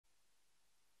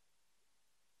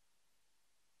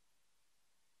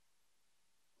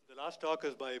last talk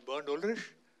is by Bernd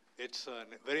Ulrich. It's a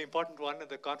very important one at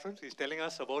the conference. He's telling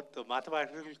us about the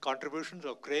mathematical contributions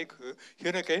of Craig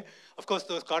Huneke. Of course,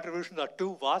 those contributions are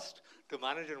too vast to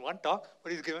manage in one talk,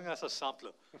 but he's giving us a sampler.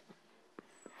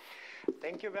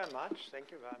 Thank you very much.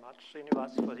 Thank you very much,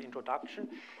 Srinivas, for the introduction.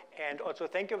 And also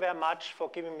thank you very much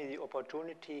for giving me the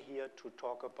opportunity here to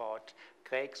talk about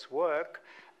Craig's work.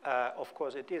 Of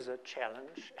course, it is a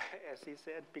challenge, as he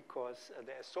said, because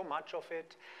there's so much of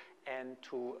it, and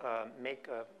to make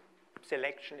a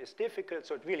selection is difficult,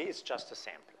 so it really is just a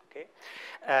sample, okay?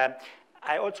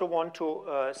 I also want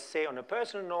to say on a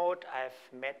personal note,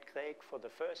 I've met Craig for the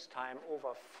first time over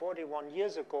 41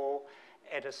 years ago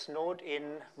at a snowed-in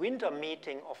winter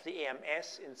meeting of the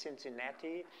AMS in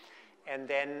Cincinnati. And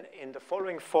then in the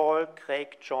following fall,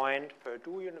 Craig joined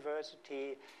Purdue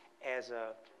University as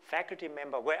a faculty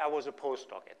member, where I was a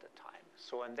postdoc at the time.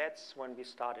 So, and that's when we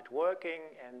started working,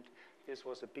 and this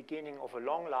was the beginning of a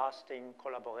long-lasting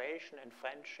collaboration and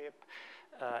friendship.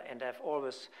 And I've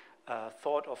always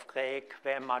thought of Craig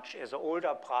very much as an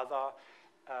older brother,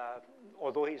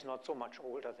 although he's not so much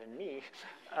older than me.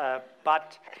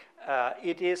 But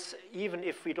it is, even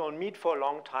if we don't meet for a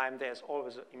long time, there's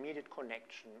always an immediate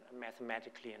connection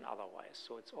mathematically and otherwise.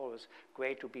 So it's always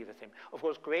great to be with him. Of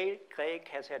course, Craig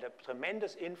has had a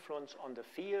tremendous influence on the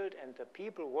field and the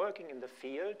people working in the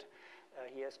field.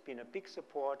 He has been a big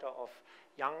supporter of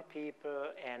young people,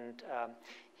 and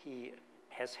he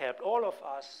has helped all of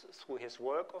us through his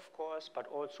work, of course, but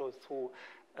also through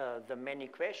the many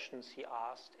questions he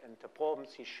asked and the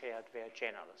problems he shared very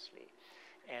generously.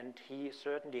 And he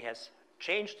certainly has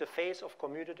changed the face of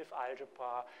commutative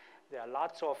algebra. There are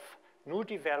lots of new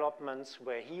developments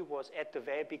where he was at the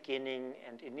very beginning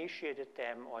and initiated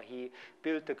them, or he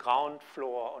built the ground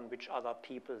floor on which other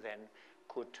people then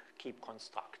could keep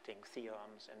constructing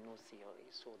theorems and new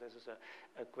theories. So this is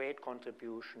a great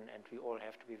contribution, and we all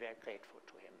have to be very grateful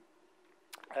to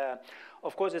him.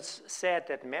 Of course, it's sad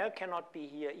that Mel cannot be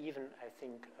here, even I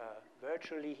think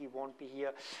virtually he won't be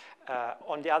here.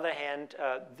 On the other hand,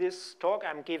 this talk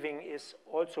I'm giving is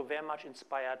also very much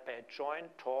inspired by a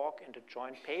joint talk and a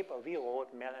joint paper we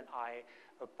wrote, Mel and I,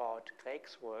 about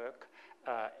Craig's work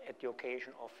at the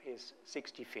occasion of his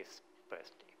 65th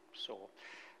birthday. So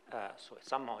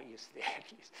somehow he is there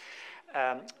at least.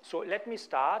 So let me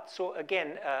start. So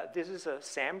again, this is a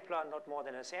sampler, not more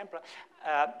than a sampler.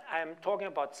 I'm talking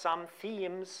about some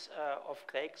themes of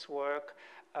Craig's work.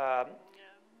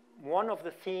 One of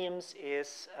the themes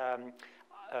is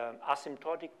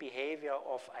asymptotic behavior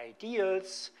of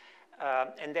ideals,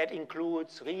 and that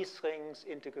includes Ries-rings,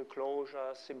 integral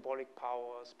closures, symbolic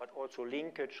powers, but also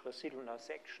linkage, residual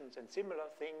intersections, and similar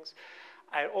things.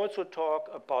 I'll also talk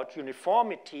about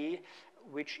uniformity,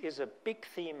 which is a big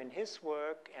theme in his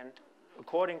work, and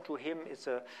according to him, it's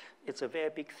a very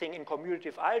big thing in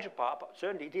commutative algebra, but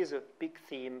certainly it is a big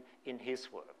theme in his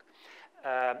work.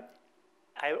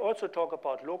 I'll also talk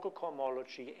about local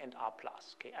cohomology and R+.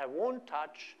 Okay? I won't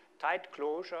touch tight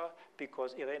closure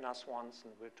because Irena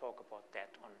Swanson will talk about that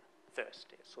on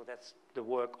Thursday. So that's the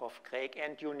work of Craig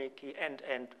and Huneke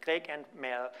and Craig and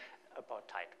Mel about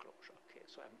tight closure. Okay,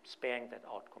 so I'm sparing that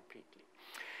out completely.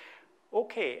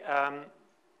 Okay,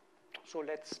 so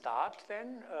let's start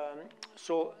then.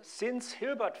 So since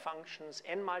Hilbert functions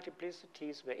and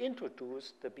multiplicities were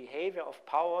introduced, the behavior of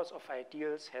powers of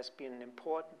ideals has been an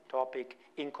important topic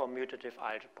in commutative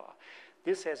algebra.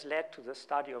 This has led to the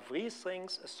study of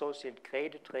Ries-rings, associated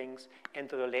graded rings, and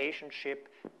the relationship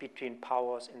between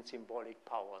powers and symbolic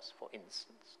powers, for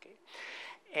instance. Okay?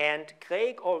 And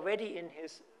Craig already in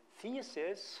his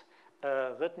thesis,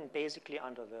 written basically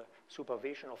under the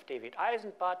supervision of David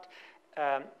Eisenbart,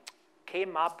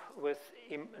 came up with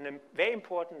a very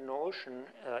important notion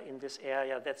in this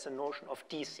area. That's the notion of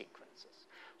D-sequences.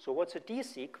 So what's a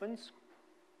D-sequence?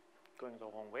 Going the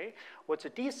wrong way. What's a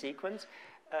D-sequence?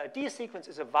 A D-sequence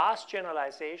is a vast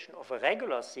generalization of a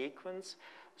regular sequence.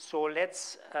 So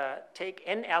let's take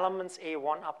n elements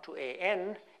A1 up to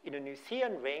An in a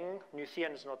Noether's ring.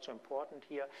 Noetherian is not so important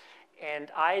here.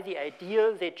 And I, the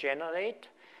ideal they generate,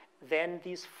 then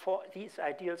these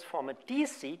ideals form a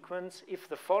D-sequence if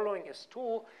the following is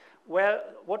true. Well,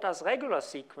 what does regular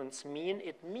sequence mean?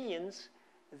 It means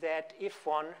that if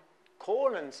one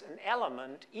colons an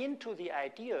element into the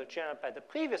ideal generated by the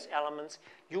previous elements,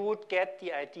 you would get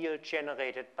the ideal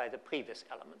generated by the previous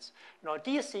elements. Now,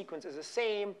 D-sequence is the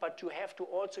same, but you have to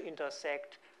also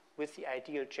intersect with the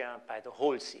ideal generated by the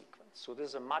whole sequence. So this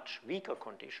is a much weaker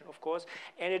condition, of course,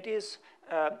 and it is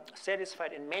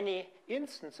satisfied in many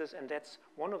instances, and that's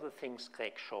one of the things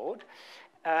Craig showed.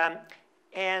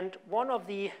 And one of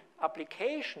the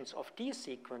applications of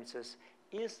D-sequences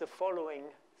is the following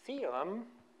theorem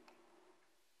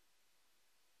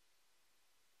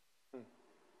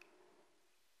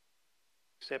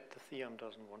except the theorem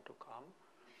doesn't want to come.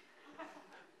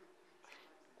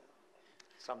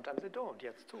 Sometimes they don't,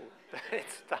 yes, too.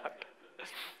 It's stuck.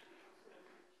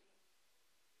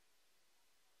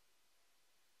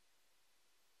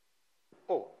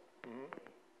 Oh,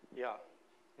 yeah.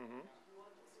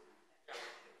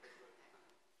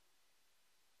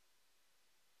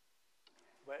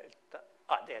 Well,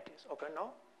 there it is. Okay,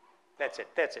 no? That's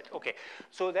it. Okay.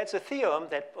 So that's a theorem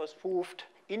that was proved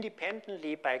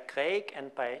independently by Craig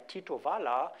and by Tito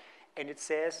Valla, and it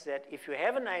says that if you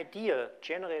have an idea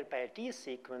generated by a D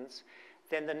sequence,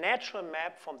 then the natural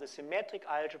map from the symmetric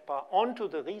algebra onto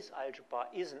the Ries algebra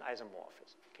is an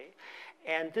isomorphism. Okay?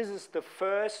 And this is the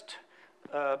first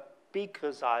big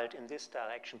result in this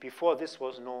direction. Before this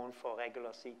was known for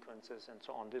regular sequences and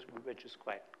so on, which is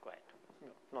quite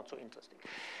not so interesting.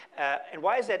 And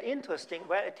why is that interesting?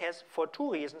 Well, it has for two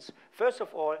reasons. First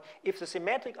of all, if the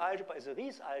symmetric algebra is a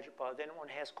Ries algebra, then one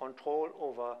has control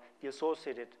over the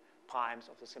associated primes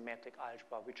of the symmetric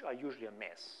algebra, which are usually a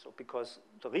mess. So because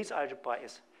the Ries algebra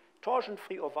is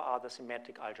torsion-free over R, the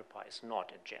symmetric algebra is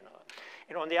not in general.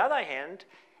 And on the other hand,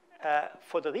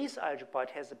 for the Ries algebra,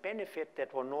 it has the benefit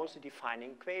that one knows the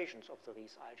defining equations of the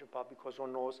Ries algebra because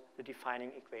one knows the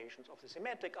defining equations of the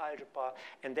symmetric algebra,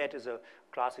 and that is a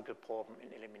classical problem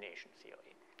in elimination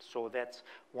theory. So that's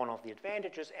one of the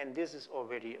advantages, and this is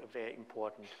already a very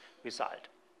important result.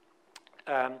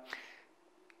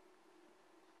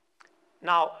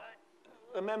 Now,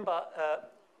 remember,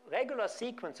 regular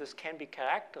sequences can be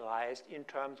characterized in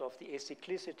terms of the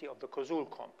acyclicity of the Koszul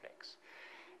complex.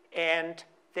 And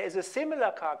there is a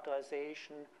similar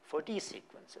characterization for D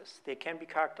sequences. They can be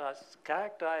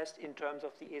characterized in terms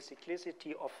of the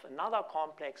acyclicity of another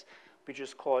complex, which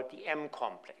is called the M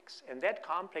complex. And that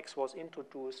complex was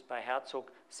introduced by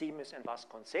Herzog, Siemens, and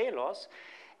Vasconcelos.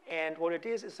 And what it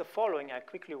is the following. I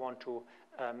quickly want to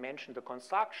mention the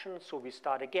construction. So we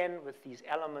start again with these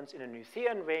elements in a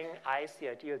Noetherian ring. I is the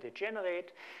ideal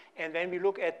degenerate. And then we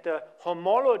look at the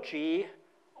homology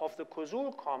of the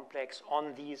Koszul complex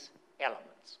on these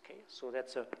elements. Okay? So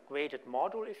that's a graded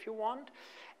model if you want.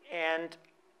 And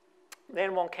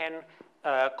then one can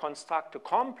construct a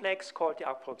complex called the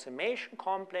approximation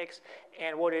complex.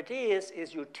 And what it is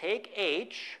you take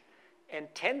H and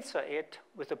tensor it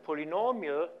with a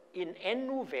polynomial in n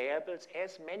new variables,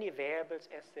 as many variables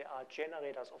as there are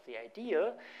generators of the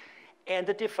ideal. And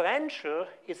the differential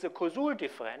is the Koszul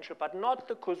differential, but not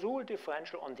the Koszul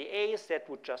differential on the A's. That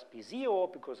would just be 0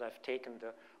 because I've taken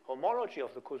the homology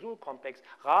of the Koszul complex.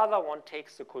 Rather, one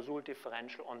takes the Koszul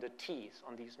differential on the T's,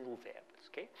 on these new variables.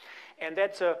 Okay? And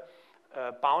that's a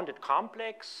bounded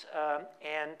complex,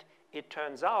 and it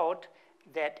turns out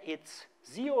that its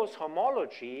zeroth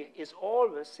homology is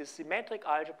always the symmetric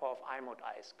algebra of I mod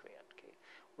I squared, okay,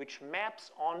 which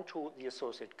maps onto the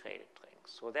associated graded rings.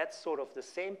 So that's sort of the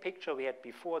same picture we had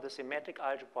before, the symmetric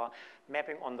algebra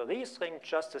mapping on the Ries ring,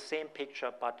 just the same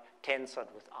picture, but tensored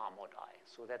with R mod I.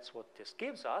 So that's what this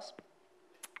gives us.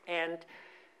 And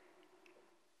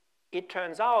it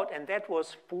turns out, and that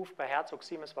was proved by Herzog,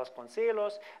 Siemens,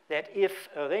 Vasconcelos, that if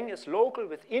a ring is local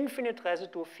with infinite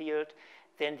residue field,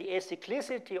 then the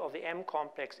acyclicity of the M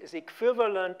complex is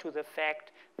equivalent to the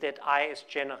fact that I is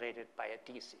generated by a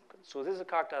D sequence. So this is a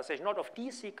characterization not of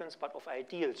D sequence, but of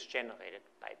ideals generated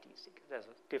by D sequence. There's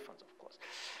a difference, of course.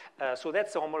 So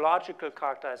that's the homological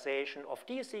characterization of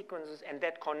D sequences, and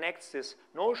that connects this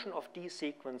notion of D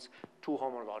sequence to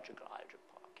homological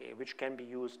algebra, okay, which can be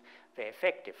used very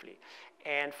effectively.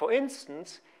 And for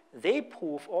instance, they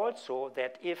prove also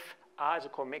that if R is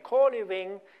a Macaulay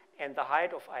ring, and the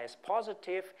height of I is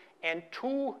positive, and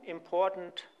two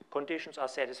important conditions are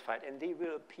satisfied, and they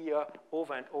will appear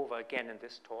over and over again in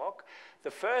this talk. The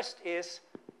first is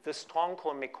the strong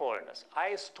Cohen-Macauliness. I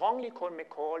is strongly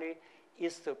Cohen-Macaulay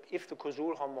if the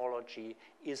Koszul homology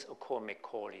is a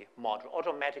Cohen-Macaulay model,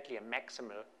 automatically a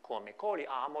maximal Cohen-Macaulay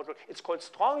R model. It's called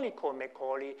strongly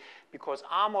Cohen-Macaulay because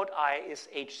R mod I is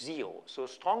H0. So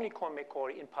strongly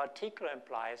Cohen-Macaulay in particular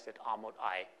implies that R mod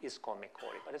I is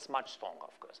Cohen-Macaulay, but it's much stronger,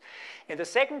 of course. And the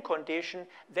second condition,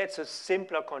 that's a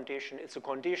simpler condition. It's a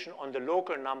condition on the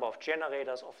local number of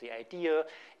generators of the ideal.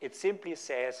 It simply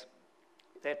says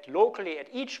that locally at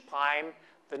each prime,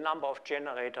 the number of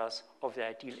generators of the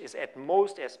ideal is at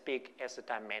most as big as the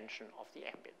dimension of the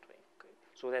ambient ring. Okay?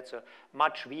 So that's a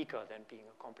much weaker than being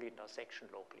a complete intersection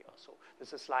locally or so. This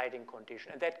is a sliding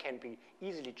condition, and that can be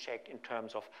easily checked in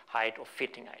terms of height of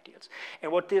fitting ideals.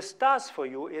 And what this does for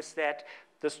you is that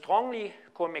the strongly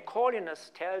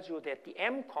Cohen-Macauliness tells you that the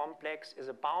M complex is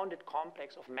a bounded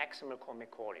complex of maximal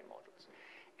Cohen-Macaulay models.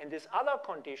 And this other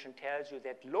condition tells you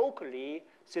that locally,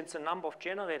 since the number of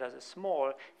generators is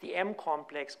small, the M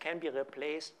complex can be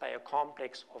replaced by a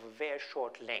complex of a very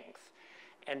short length.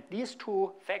 And these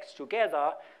two facts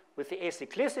together with the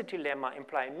acyclicity lemma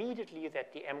imply immediately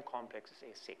that the M complex is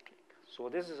acyclic. So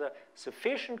this is a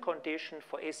sufficient condition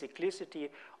for acyclicity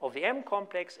of the M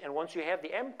complex. And once you have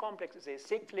the M complex is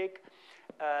acyclic,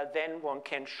 then one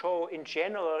can show in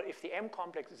general, if the M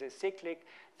complex is acyclic,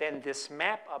 then this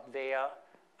map up there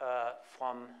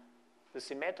from the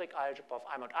symmetric algebra of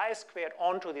I mod I squared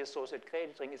onto the associated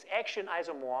graded ring is actually an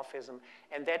isomorphism.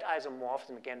 And that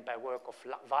isomorphism, again, by work of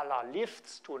Valla,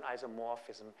 lifts to an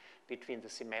isomorphism between the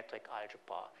symmetric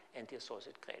algebra and the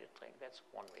associated graded ring. That's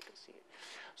one way to see it.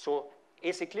 So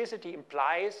acyclicity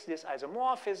implies this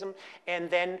isomorphism, and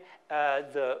then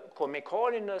the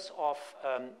co-Macauliness of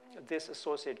this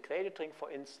associated graded ring,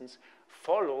 for instance,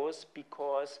 follows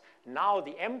because now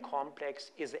the M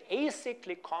complex is an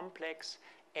acyclic complex,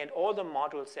 and all the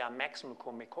modules, they are maximal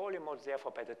co-Macaulay modules.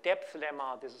 Therefore, by the depth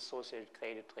lemma, this associated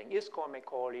graded ring is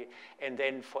co-Macaulay. And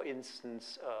then, for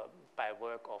instance, by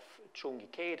work of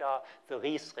Chung-Ikeda, the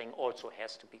Ries ring also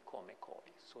has to be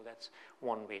co-Macaulay. So that's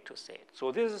one way to say it.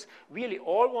 So this is really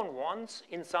all one wants.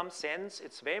 In some sense,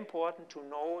 it's very important to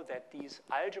know that these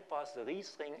algebras, the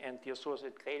Ries ring and the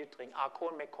associated graded ring, are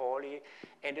co-Macaulay.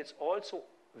 And it's also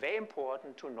very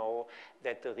important to know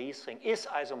that the Ries ring is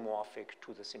isomorphic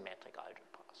to the symmetric algebra.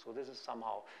 So this is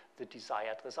somehow the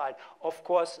desired result. Of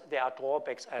course, there are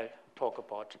drawbacks. I'll talk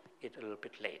about it a little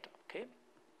bit later. Okay?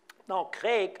 Now,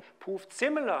 Craig proved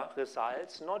similar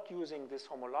results, not using this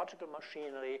homological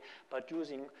machinery, but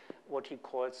using what he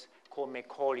calls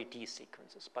co-Macaulay D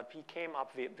sequences. But he came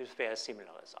up with very similar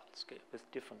results, okay,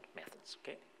 with different methods.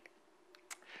 Okay?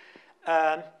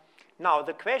 Now,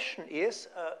 the question is,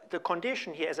 the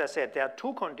condition here, as I said, there are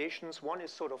two conditions. One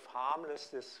is sort of harmless,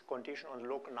 this condition on the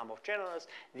local number of generators.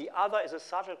 The other is a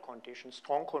subtle condition,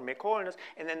 strong co-Macauliness.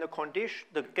 And then the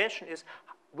question is,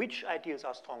 which ideals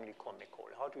are strongly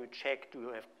co-Macaulay? How do you check? Do you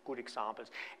have good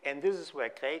examples? And this is where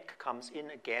Craig comes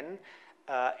in again.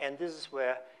 And this is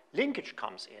where linkage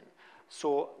comes in.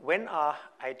 So when are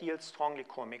ideals strongly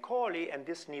co-Macaulay? And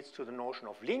this leads to the notion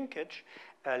of linkage.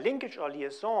 Linkage or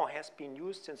liaison has been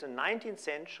used since the 19th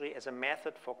century as a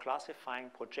method for classifying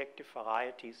projective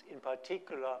varieties, in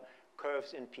particular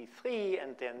curves in P3,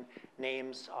 and then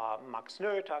names are Max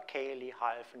Noether, Cayley,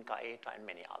 Halfen, Gaeta, and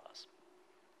many others.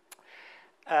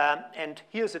 And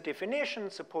here's a definition.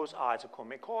 Suppose R is a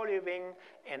co-Macaulay ring,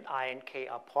 and I and K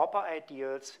are proper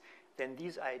ideals. Then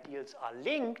these ideals are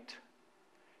linked,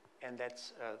 and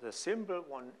that's the symbol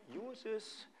one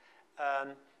uses.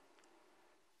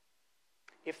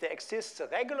 If there exists a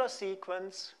regular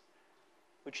sequence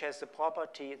which has the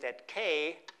property that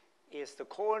K is the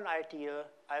colon ideal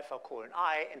alpha colon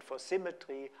I, and for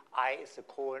symmetry, I is the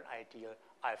colon ideal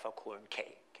alpha colon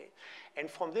K. Okay? And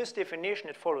from this definition,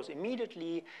 it follows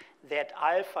immediately that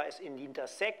alpha is in the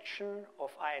intersection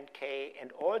of I and K,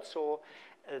 and also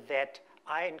that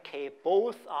I and K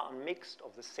both are mixed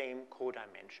of the same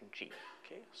codimension G.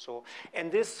 Okay? So,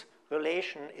 and this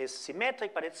relation is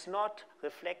symmetric, but it's not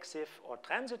reflexive or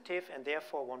transitive, and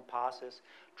therefore one passes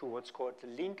to what's called the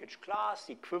linkage class,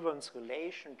 the equivalence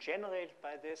relation generated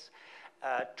by this.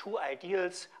 Two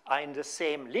ideals are in the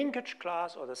same linkage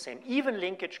class or the same even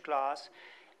linkage class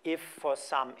if for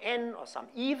some n or some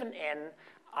even n,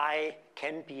 I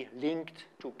can be linked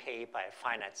to K by a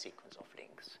finite sequence of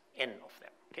links, n of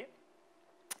them. Okay?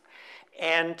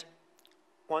 And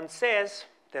one says,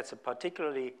 that's a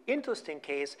particularly interesting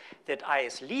case, that I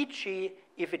is Leachy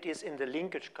if it is in the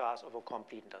linkage class of a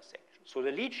complete intersection. So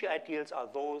the Leachy ideals are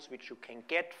those which you can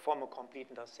get from a complete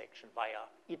intersection via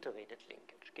iterated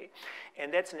linkage. Okay?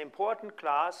 And that's an important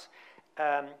class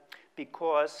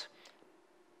because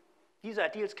these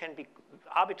ideals can be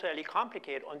arbitrarily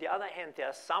complicated. On the other hand, they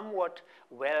are somewhat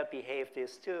well-behaved. They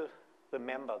still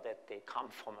remember that they come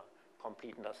from a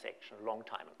complete intersection a long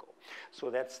time ago.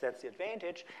 So that's the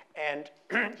advantage. And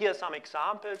here are some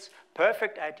examples.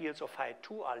 Perfect ideals of phi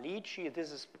 2 are Leachy.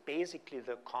 This is basically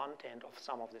the content of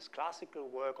some of this classical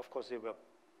work. Of course, they were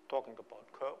talking about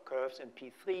curves in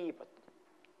P3,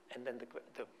 and then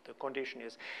the condition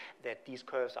is that these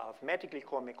curves are arithmetically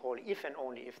co-Macaulay if and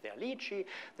only if they're Leachy.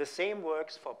 The same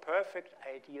works for perfect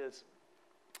ideals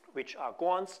which are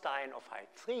Gornstein of height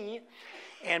 3.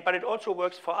 But it also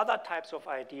works for other types of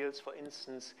ideals. For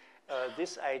instance,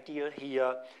 this ideal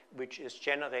here, which is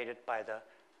generated by the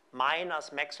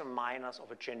minors, maximum minors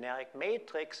of a generic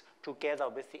matrix together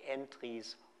with the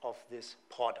entries of this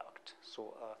product.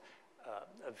 So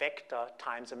a vector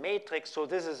times a matrix. So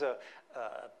this is a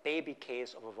baby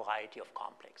case of a variety of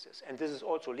complexes. And this is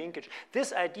also linkage.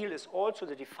 This ideal is also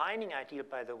the defining ideal,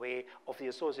 by the way, of the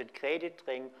associated graded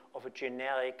ring of a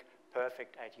generic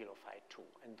perfect ideal of phi2.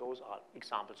 And those are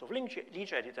examples of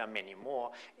Leachy ideals. There are many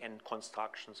more, and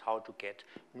constructions how to get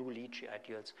new Leachy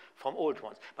ideals from old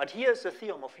ones. But here's the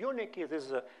theorem of Huneke. This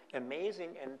is an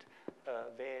amazing and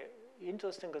very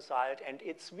interesting result, and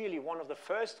it's really one of the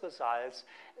first results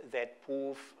that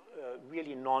prove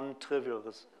really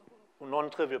non-trivial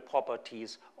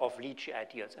properties of Leachy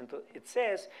ideals. And it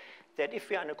says that if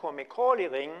we are in a Macaulay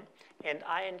ring and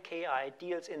I and K are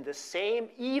ideals in the same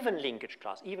even linkage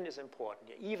class, even is important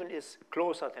here, even is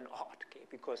closer than odd, okay,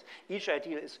 because each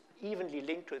ideal is evenly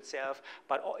linked to itself,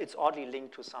 but it's oddly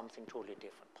linked to something totally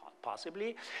different,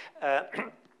 possibly.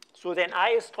 So then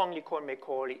I is strongly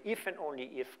Macaulay if and only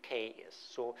if K is.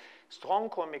 So strong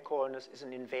Macauliness is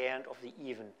an invariant of the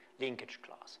even linkage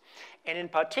class. And in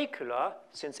particular,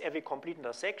 since every complete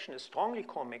intersection is strongly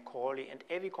Macaulay and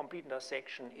every complete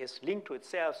intersection is linked to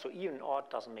itself, so even odd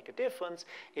doesn't make a difference,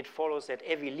 it follows that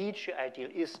every Leachy ideal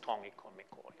is strongly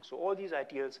Macaulay. So all these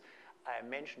ideals I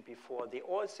mentioned before, they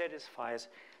all satisfy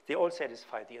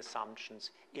the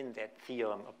assumptions in that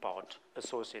theorem about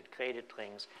associated graded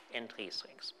rings and Ries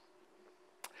rings.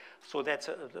 So that's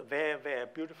a very, very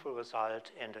beautiful result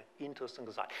and an interesting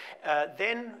result.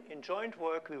 Then in joint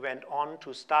work, we went on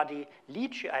to study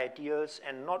Leachy ideals,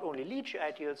 and not only Leachy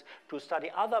ideals, to study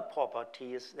other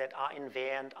properties that are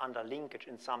invariant under linkage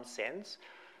in some sense.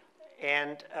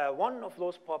 And one of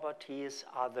those properties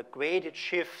are the graded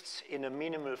shifts in a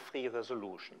minimal free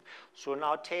resolution. So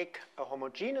now take a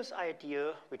homogeneous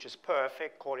ideal, which is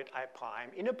perfect, call it I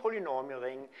prime, in a polynomial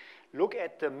ring, look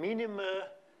at the minimal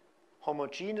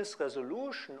homogeneous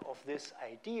resolution of this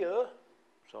ideal,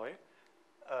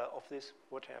 of this,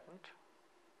 what happened?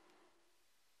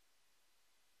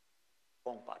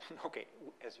 Wrong button, okay,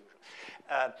 as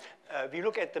usual. We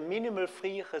look at the minimal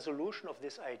free resolution of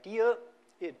this ideal.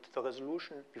 The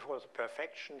resolution before the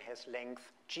perfection has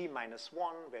length g minus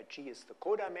 1, where g is the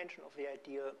codimension of the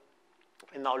ideal.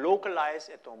 And now localize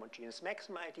at the homogeneous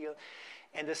maximum ideal.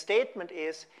 And the statement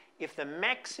is, if the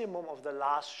maximum of the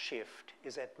last shift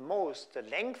is at most the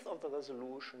length of the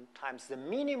resolution times the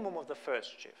minimum of the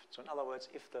first shift. So in other words,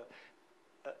 if the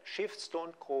shifts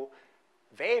don't go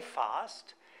very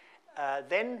fast,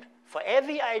 then for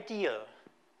every ideal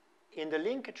in the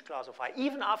linkage class of I,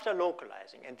 even after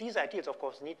localizing, and these ideals, of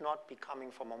course, need not be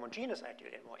coming from homogeneous ideal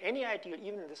anymore. Any ideal,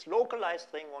 even in this localized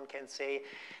ring, one can say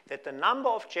that the number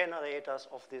of generators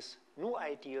of this new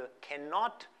ideal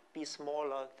cannot be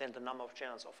smaller than the number of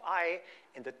generators of I,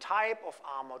 and the type of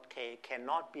R mod K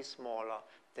cannot be smaller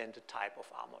than the type of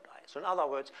R mod I. So in other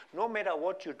words, no matter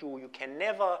what you do, you can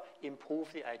never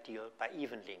improve the ideal by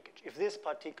even linkage, if this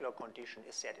particular condition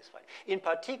is satisfied. In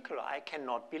particular, I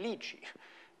cannot be Leachy,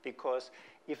 because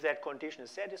if that condition is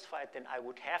satisfied, then I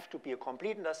would have to be a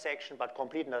complete intersection, but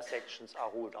complete intersections are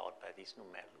ruled out by these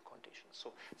numerical conditions.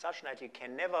 So such an ideal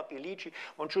can never be Leachy.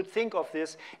 One should think of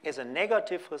this as a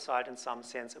negative result in some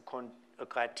sense, a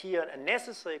criterion, a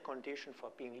necessary condition for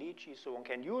being Leachy. So one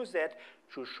can use that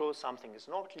to show something is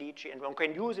not Leachy, and one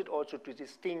can use it also to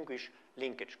distinguish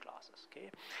linkage classes.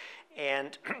 Okay?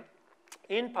 And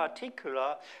in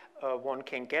particular, one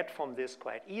can get from this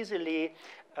quite easily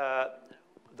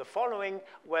the following,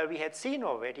 where we had seen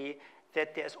already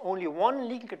that there's only one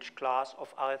linkage class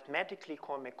of arithmetically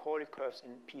Macaulay curves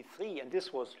in P3, and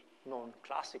this was known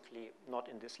classically, not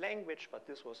in this language, but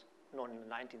this was known in the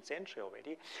 19th century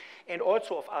already, and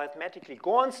also of arithmetically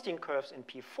Gornstein curves in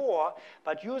P4,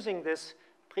 but using this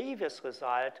previous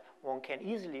result, one can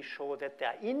easily show that there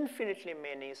are infinitely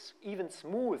many, even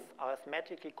smooth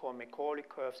arithmetically Macaulay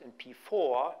curves in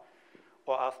P4,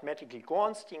 or arithmetically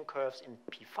Gornstein curves in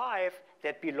P5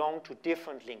 that belong to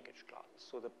different linkage classes.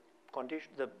 So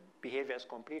the behavior is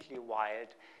completely wild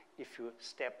if you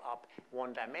step up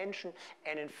one dimension.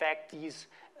 And in fact, these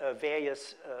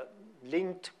various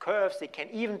linked curves, they can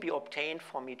even be obtained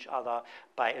from each other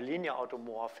by a linear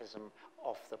automorphism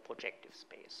of the projective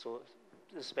space. So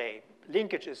this way,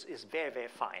 linkage is very, very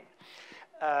fine.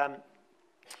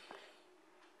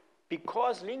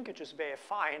 Because linkage is very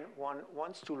fine, one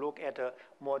wants to look at a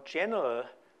more general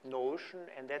notion,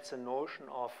 and that's a notion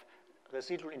of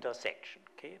residual intersection.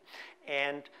 Okay?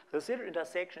 And residual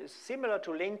intersection is similar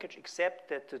to linkage, except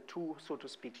that the two, so to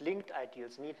speak, linked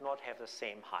ideals need not have the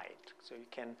same height. So you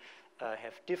can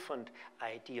have different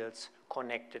ideals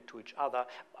connected to each other.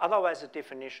 Otherwise, the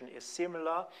definition is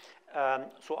similar.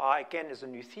 So R, again, is a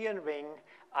Noetherian ring.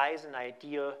 I is an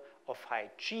ideal of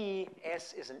height G.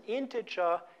 S is an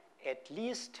integer at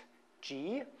least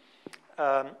G.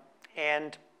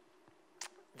 And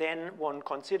then one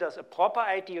considers a proper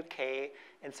ideal K,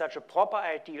 and such a proper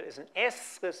ideal is an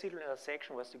S residual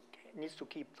intersection, where it needs to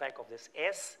keep track of this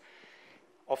S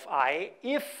of I,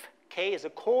 if K is a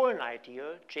colon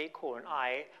ideal, J colon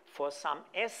I, for some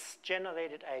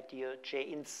S-generated ideal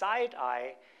J inside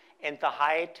I, and the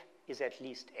height is at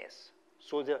least S.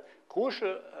 So the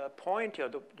crucial point here,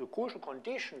 the crucial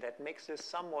condition that makes this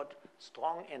somewhat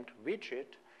strong and rigid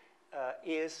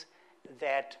is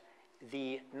that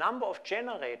the number of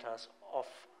generators of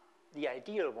the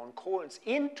ideal one colons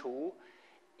into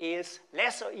is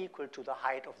less or equal to the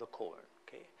height of the colon.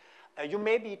 Okay? You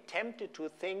may be tempted to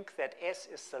think that S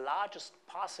is the largest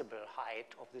possible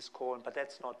height of this colon, but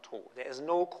that's not true. There is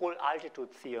no colon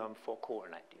altitude theorem for colon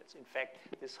ideals. In fact,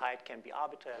 this height can be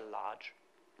arbitrarily large.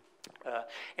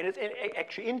 And it's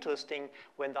actually interesting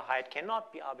when the height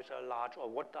cannot be arbitrarily large, or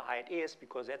what the height is,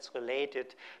 because that's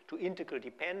related to integral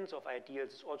dependence of ideals.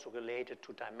 It's also related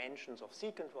to dimensions of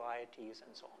secant varieties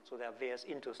and so on. So there are various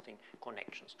interesting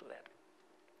connections to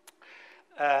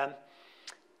that.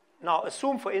 Now,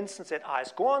 assume, for instance, that I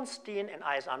is Gornstein and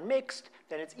I is unmixed,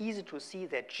 then it's easy to see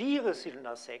that G residual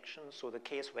intersection, so the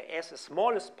case where S is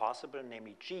smallest possible,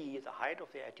 namely G, the height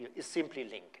of the ideal, is simply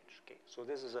linkage. Okay? So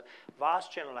this is a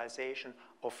vast generalization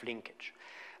of linkage.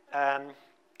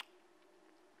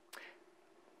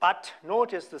 But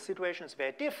notice the situation is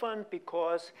very different,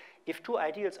 because if two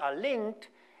ideals are linked,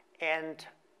 and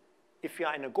if you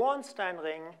are in a Gornstein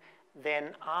ring,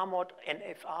 then R mod, and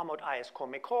if R mod I is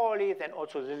Comic-Cauley, then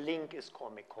also the link is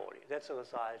Comic-Cauley. That's a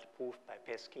result proved by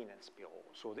Peskin and Spiro.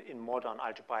 So in modern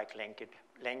algebraic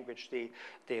language, they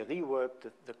reworked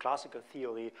the classical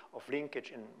theory of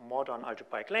linkage in modern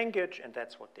algebraic language, and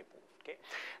that's what they proved. Okay?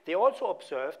 They also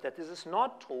observed that this is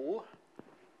not true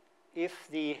if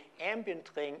the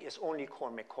ambient ring is only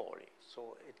Comic-Cauley.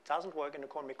 So it doesn't work in a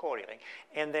Comic-Cauley ring.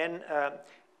 And then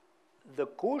the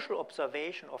crucial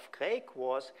observation of Craig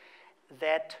was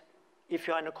that if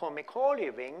you're in a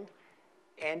Comic-Cauley ring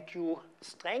and you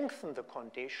strengthen the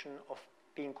condition of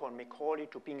being Comic-Cauley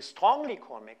to being strongly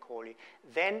Comic-Cauley,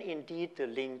 then indeed the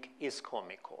link is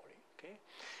Comic-Cauley. Okay?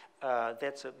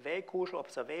 That's a very crucial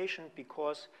observation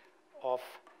because of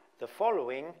the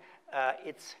following.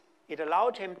 It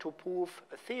allowed him to prove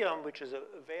a theorem, which is a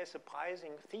very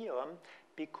surprising theorem,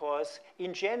 because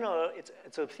in general,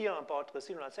 it's a theorem about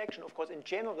residual intersection. Of course, in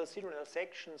general, residual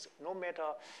intersections, no matter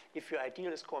if your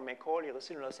ideal is Comic-Cauley,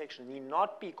 residual intersections need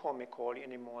not be Comic-Cauley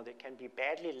anymore. They can be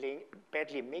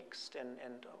badly mixed,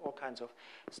 and all kinds of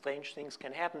strange things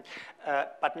can happen.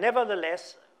 But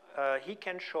nevertheless, he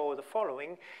can show the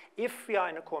following. If we are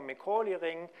in a Comic-Cauley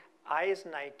ring, I is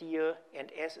an ideal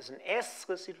and S is an S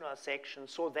residual intersection,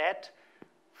 so that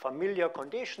familiar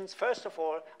conditions, first of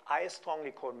all, I is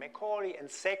strongly Comic-Cauley, and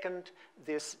second,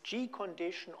 this G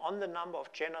condition on the number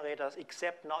of generators,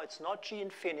 except now it's not G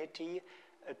infinity,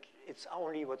 it's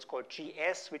only what's called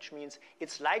GS, which means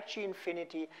it's like G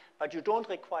infinity, but you don't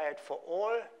require it for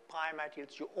all prime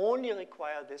ideals. You only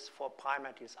require this for prime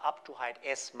ideals up to height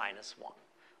S minus 1.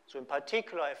 So in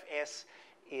particular, if S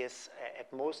is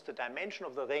at most the dimension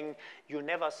of the ring, you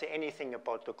never say anything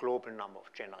about the global number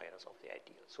of generators of the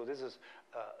ideal. So this is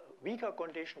a weaker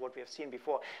condition, what we have seen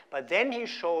before. But then he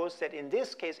shows that in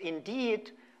this case,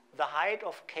 indeed, the height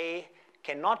of K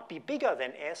cannot be bigger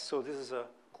than S. So this is a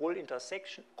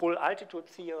Krull altitude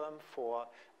theorem for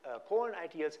colon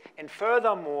ideals. And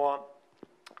furthermore,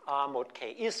 R mod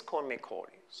K is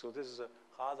Comic-Cauley. So this is a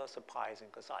rather surprising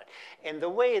result. And the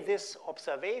way this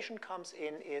observation comes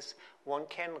in is one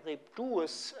can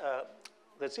reduce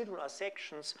residual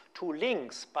intersections to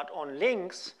links, but on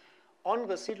links on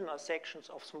residual intersections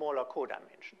of smaller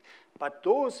codimension. But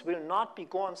those will not be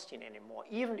Gornstein anymore,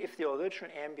 even if the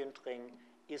original ambient ring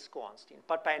is Gornstein.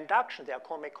 But by induction, they are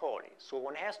Comic-Cauley. So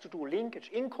one has to do linkage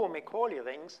in Comic-Cauley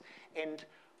rings, and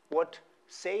what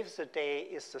saves the day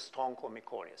is the strong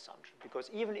Comic-Cauley assumption. Because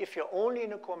even if you're only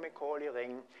in a Comic-Cauley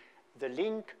ring, the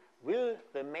link will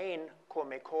remain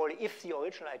Comic-Cauley if the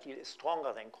original ideal is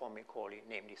stronger than Comic-Cauley,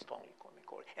 namely strongly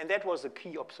Comic-Cauley. And that was a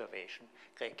key observation.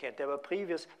 There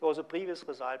was a previous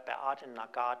result by Art and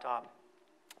Nagata,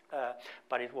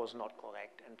 but it was not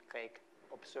correct. And Craig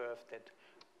observed that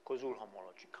Koszul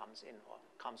homology comes in, or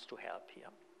comes to help here.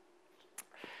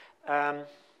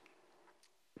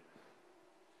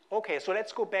 Okay, so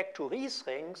let's go back to Ries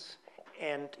rings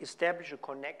and establish a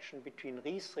connection between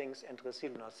Ries rings and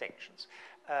residual intersections.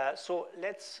 So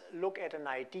let's look at an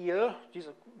idea. These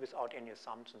are without any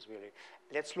assumptions, really.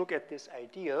 Let's look at this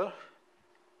idea.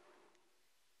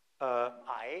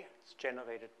 I is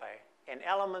generated by n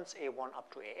elements, A1 up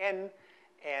to AN,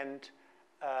 and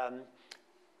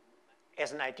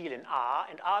as an ideal in R,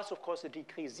 and R is, of course, the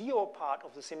degree 0 part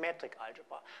of the symmetric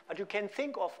algebra. But you can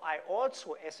think of I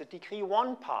also as the degree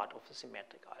 1 part of the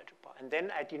symmetric algebra. And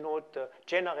then I denote the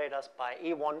generators by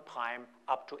A1 prime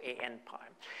up to AN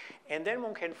prime. And then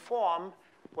one can form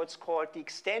what's called the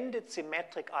extended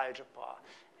symmetric algebra.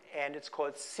 And it's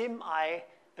called SymI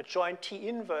adjoint T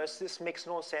inverse. This makes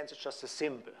no sense, it's just a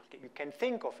symbol. You can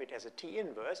think of it as a T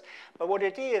inverse. But what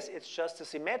it is, it's just a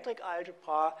symmetric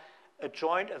algebra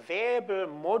adjoint a variable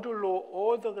modulo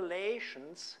all the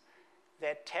relations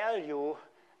that tell you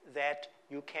that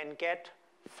you can get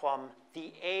from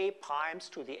the A primes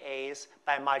to the A's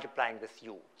by multiplying with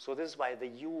U. So this is why the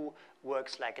U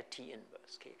works like a T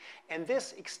inverse. Okay? And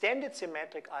this extended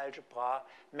symmetric algebra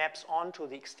maps onto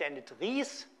the extended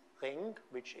Ries ring,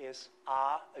 which is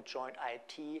R adjoint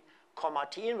IT, comma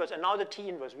T inverse. And now the T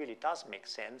inverse really does make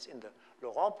sense in the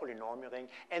Laurent polynomial ring,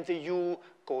 and the U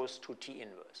goes to T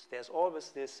inverse. There's always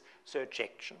this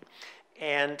surjection.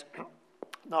 And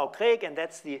now Craig, and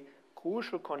that's the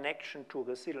crucial connection to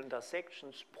residual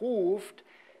intersections, proved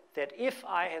that if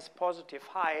I has positive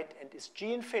height and is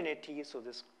G infinity, so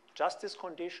this just this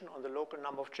condition on the local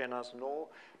number of geners, no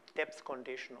depth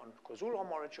condition on Koszul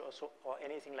homology or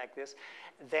anything like this,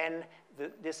 then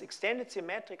this extended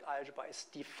symmetric algebra is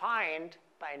defined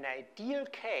by an ideal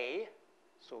K.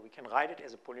 So we can write it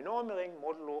as a polynomial ring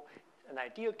modulo an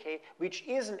ideal K, which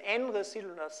is an n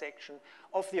residual intersection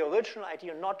of the original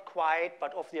ideal, not quite,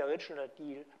 but of the original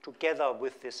ideal together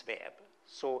with this variable.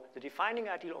 So the defining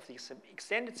ideal of the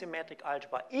extended symmetric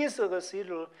algebra is a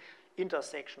residual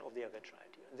intersection of the original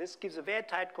ideal. And this gives a very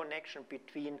tight connection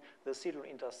between residual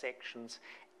intersections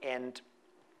and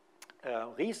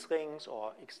Ries rings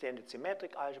or extended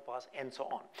symmetric algebras and so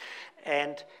on.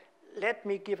 And let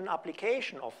me give an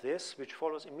application of this, which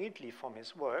follows immediately from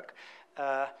his work.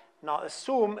 Now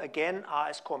assume, again,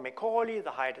 R is Cohen-Macaulay, the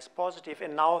height is positive,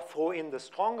 and now throw in the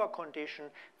stronger condition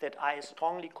that I is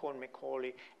strongly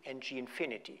Cohen-Macaulay and G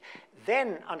infinity.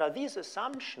 Then, under these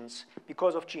assumptions,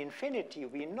 because of G infinity,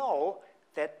 we know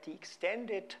that the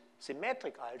extended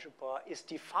symmetric algebra is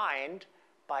defined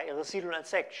by a residual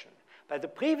intersection. By the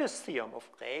previous theorem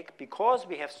of Craig, because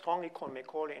we have strongly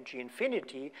Cohen-Macaulay and G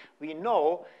infinity, we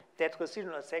know that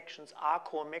residual intersections are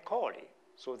Cohen-Macaulay.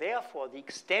 So therefore, the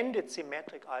extended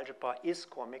symmetric algebra is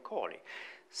Cohen-Macaulay.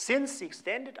 Since the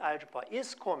extended algebra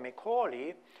is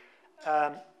Cohen-Macaulay,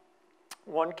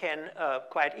 one can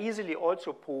quite easily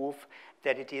also prove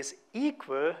that it is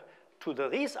equal to the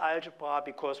Ries algebra,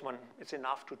 because it's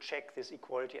enough to check this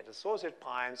equality at associate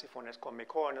primes. If one has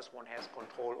Cohen-Macaulayness, one has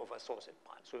control over associate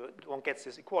primes. So one gets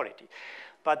this equality.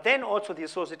 But then also the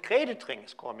associate graded ring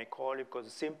is Cohen-Macaulay, because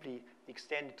it's simply the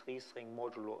extended Ries ring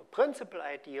modulo a principal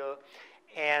ideal.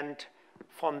 And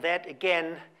from that,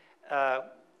 again,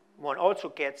 one also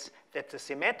gets that the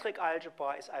symmetric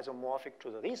algebra is isomorphic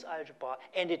to the Ries algebra,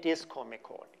 and it is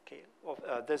Cohen-Macaulay. Okay?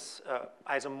 This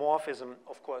isomorphism,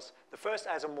 of course, the first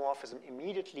isomorphism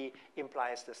immediately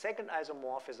implies the second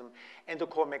isomorphism, and the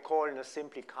Cohen-Macaulayness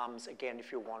simply comes, again,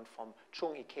 if you want, from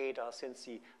Chung Ikeda. Since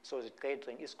the associate graded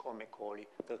ring is Cohen-Macaulay,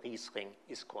 the Ries ring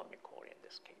is Cohen-Macaulay in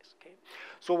this case. Okay?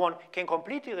 So one can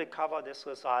completely recover this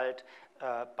result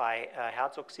by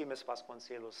Herzog, Siemens,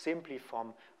 Vasconcelos simply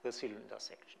from residual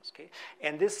intersections. Okay?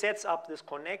 And this sets up this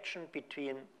connection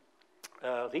between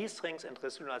Ries rings and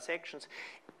residual intersections.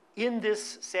 In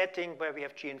this setting where we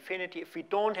have G infinity, if we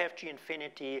don't have G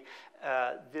infinity,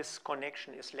 this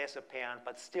connection is less apparent,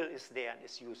 but still is there and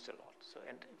is used a lot. So,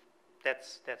 and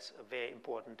that's a very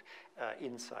important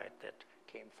insight that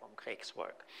came from Craig's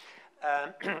work.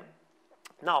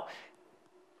 Now,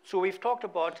 so we've talked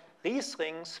about Ries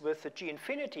rings with the G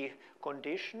infinity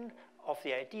condition of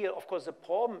the ideal. Of course, the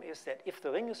problem is that if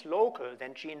the ring is local,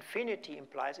 then G infinity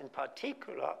implies in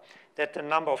particular that the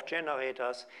number of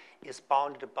generators is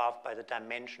bounded above by the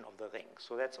dimension of the ring.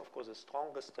 So that's, of course, a strong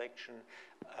restriction.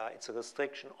 It's a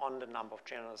restriction on the number of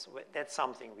generators. That's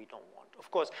something we don't want.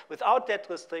 Of course, without that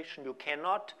restriction, you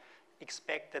cannot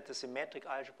expect that the symmetric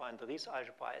algebra and the Ries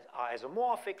algebra are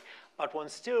isomorphic, but one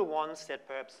still wants that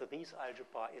perhaps the Ries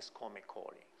algebra is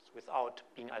Cohen-Macaulay without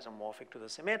being isomorphic to the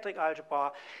symmetric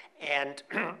algebra. And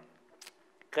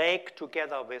Craig,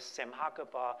 together with Sam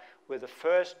Huckeber, were the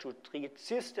first to treat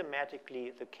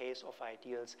systematically the case of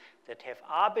ideals that have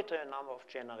arbitrary number of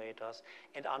generators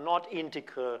and are not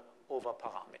integral over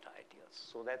parameter ideals.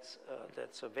 So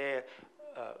that's a very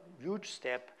huge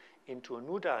step into a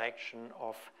new direction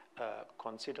of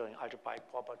considering algebraic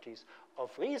properties of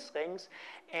Ries rings.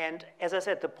 And as I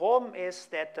said, the problem is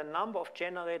that the number of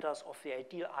generators of the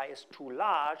ideal I is too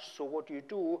large. So what you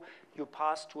do, you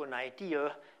pass to an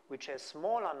ideal which has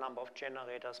smaller number of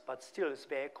generators, but still is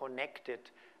very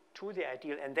connected to the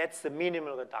ideal, and that's the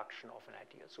minimal reduction of an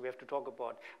ideal. So we have to talk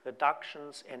about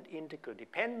reductions and integral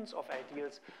dependence of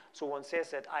ideals. So one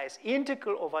says that I is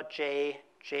integral over J.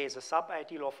 J is a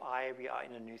subideal of I. We are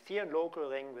in a Noetherian local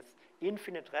ring with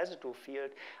infinite residue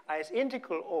field. I is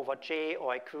integral over J,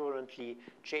 or equivalently,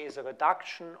 J is a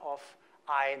reduction of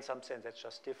I. In some sense, that's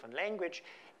just different language.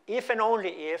 If and only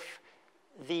if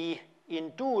the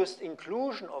induced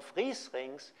inclusion of Ries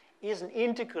rings is an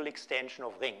integral extension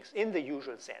of rings in the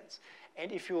usual sense.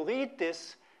 And if you read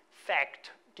this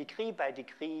fact degree by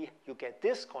degree, you get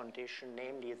this condition,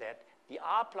 namely that the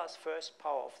r plus first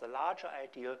power of the larger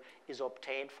ideal is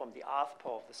obtained from the rth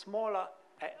power of the smaller,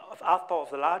 rth power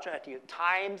of the larger ideal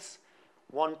times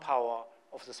 1 power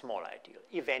of the smaller ideal,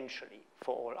 eventually,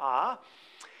 for all r.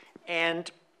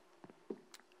 And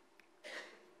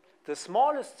the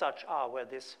smallest such r where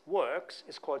this works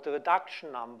is called the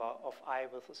reduction number of I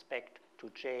with respect to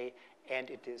J, and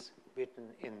it is written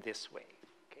in this way.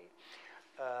 Okay?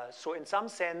 So in some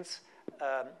sense,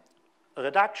 a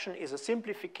reduction is a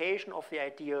simplification of the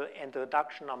ideal, and the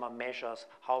reduction number measures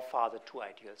how far the two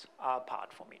ideals are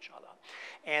apart from each other.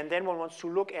 And then one wants to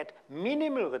look at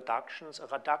minimal reductions. A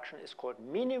reduction is called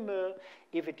minimal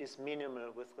if it is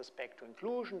minimal with respect to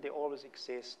inclusion. They always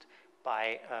exist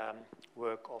by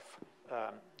work of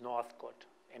Northcott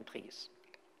and Ries.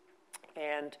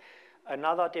 And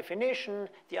another definition,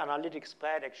 the analytic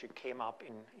spread actually came up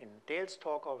in Dale's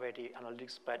talk already, analytic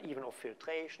spread even of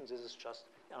filtrations. This is just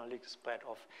the analytic spread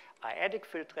of I-adic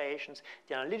filtrations.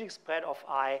 The analytic spread of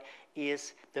I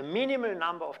is the minimal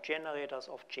number of generators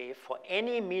of J for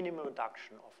any minimal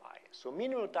reduction of I. So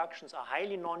minimal reductions are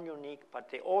highly non-unique, but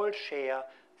they all share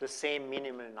the same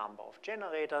minimal number of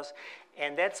generators,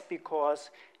 and that's because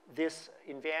this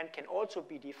invariant can also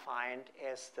be defined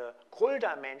as the Krull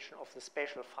dimension of the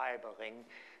special fiber ring,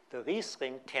 the Ries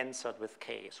ring tensored with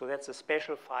K. So that's a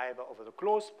special fiber over the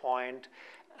closed point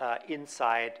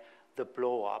inside the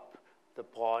blow-up, the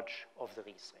broach of the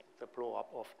Ries ring, the blow-up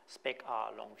of spec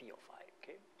R along V of I.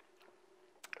 Okay?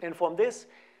 And from this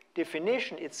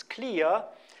definition, it's clear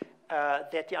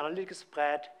that the analytic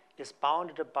spread is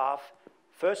bounded above,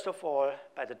 first of all,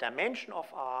 by the dimension of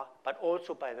R, but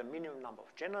also by the minimum number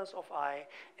of generators of I.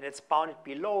 And it's bounded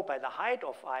below by the height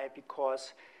of I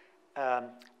because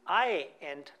I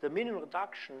and the minimum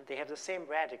reduction, they have the same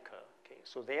radical. Okay?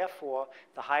 So therefore,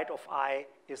 the height of I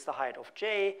is the height of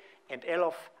J, and L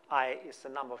of I is the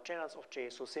number of generators of J,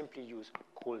 so simply use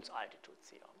Krull's altitude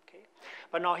theorem. Okay?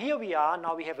 But now here we are,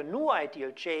 now we have a new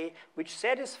ideal J, which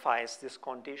satisfies this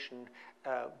condition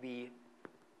we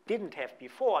didn't have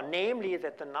before, namely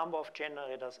that the number of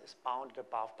generators is bounded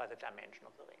above by the dimension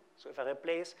of the ring. So if I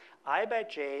replace I by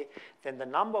J, then the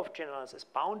number of generators is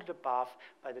bounded above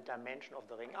by the dimension of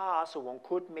the ring R, so one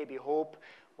could maybe hope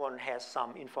one has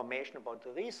some information about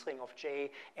the Ries ring of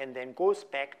J and then goes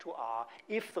back to R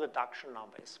if the reduction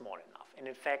number is small enough. And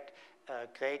in fact,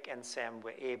 Craig and Sam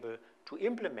were able to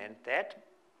implement that.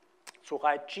 So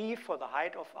write G for the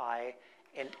height of I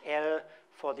and L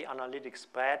for the analytic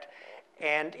spread.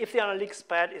 And if the analytic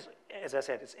spread is, as I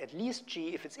said, it's at least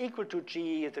G, if it's equal to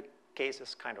G, the case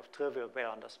is kind of trivial,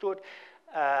 well understood.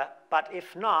 But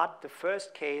if not, the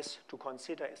first case to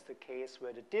consider is the case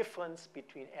where the difference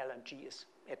between L and G is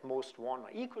at most 1 or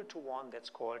equal to 1. That's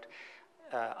called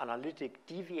analytic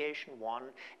deviation 1.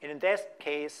 And in that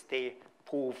case, they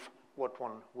prove what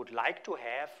one would like to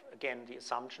have. Again, the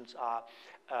assumptions are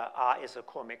R is a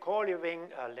Cohen-Macaulay ring.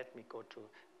 Let me go to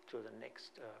the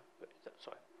next,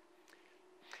 sorry.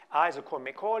 R is a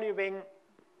Cohen-Macaulay ring.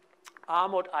 R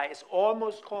mod I is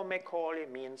almost Cohen-Macaulay,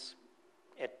 means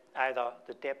at either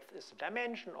the depth is the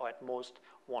dimension or at most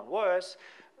 1 worse.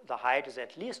 The height is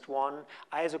at least 1.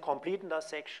 I is a complete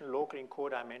intersection, local in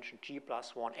codimension G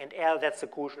plus 1. And L, that's the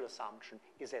crucial assumption,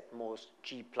 is at most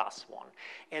G plus 1.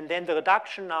 And then the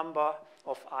reduction number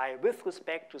of I with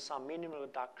respect to some minimal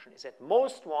reduction is at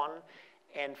most 1.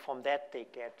 And from that, they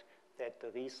get that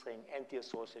the Ries ring and the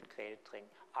associated graded ring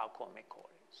are Cohen-Macaulay.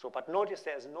 So, but notice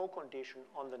there is no condition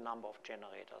on the number of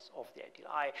generators of the ideal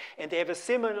I. And they have a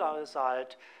similar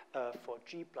result for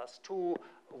G plus 2.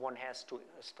 One has to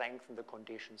strengthen the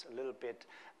conditions a little bit,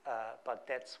 but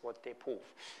that's what they prove.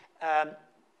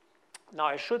 Now,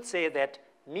 I should say that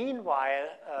meanwhile,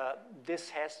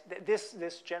 this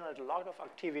generated a lot of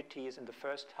activities in the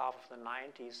first half of the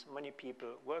 90s. Many people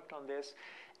worked on this.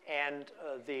 And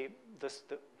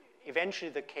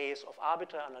eventually, the case of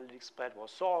arbitrary analytic spread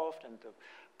was solved, and the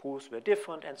proofs were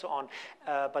different, and so on.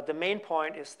 But the main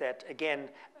point is that, again,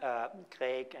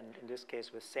 Craig, and in this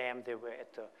case with Sam, they were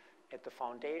at at the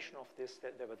foundation of this,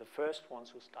 that they were the first ones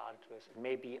who started with.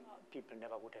 Maybe people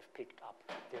never would have picked up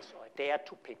this or dared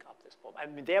to pick up this problem. I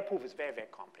mean, their proof is very, very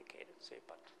complicated, say,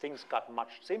 but things got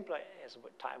much simpler as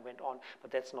time went on,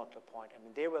 but that's not the point. I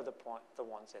mean, they were the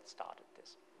ones that started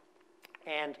this.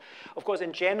 And of course,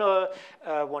 in general,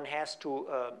 one has to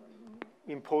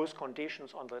impose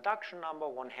conditions on the reduction number.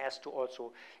 One has to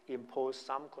also impose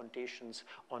some conditions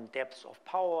on depths of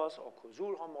powers or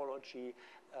Koszul homology.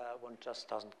 One just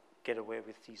doesn't get away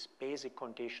with these basic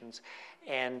conditions.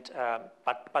 And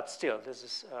but still, this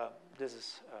is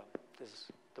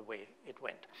the way it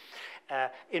went.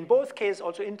 In both cases,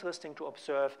 also interesting to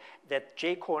observe that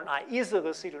J colon I is a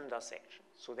residual intersection.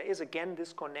 So there is, again,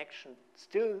 this connection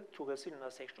still to residual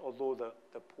intersection, although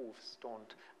the proofs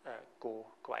don't go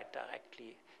quite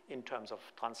directly in terms of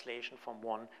translation from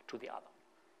one to the other.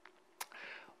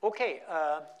 Okay,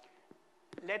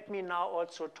 let me now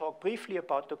also talk briefly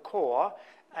about the core.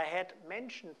 I had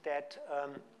mentioned that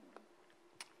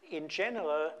in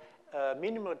general,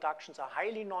 minimal reductions are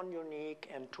highly non-unique,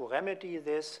 and to remedy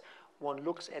this, one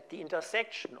looks at the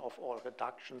intersection of all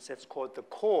reductions. That's called the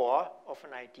core of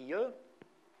an ideal.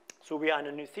 So we are in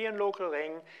a Noetherian local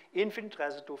ring, infinite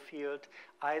residue field,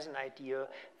 I is an ideal.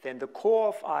 Then the core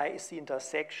of I is the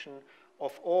intersection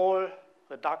of all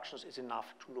reductions is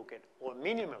enough to look at all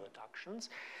minimal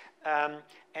reductions.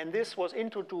 And this was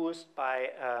introduced by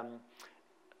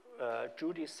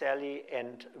Judy, Sally,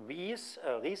 and Rees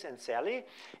and Sally.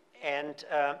 And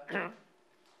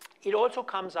it also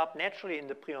comes up naturally in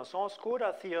the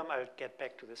Briançon-Skoda theorem. I'll get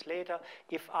back to this later.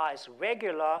 If R is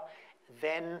regular,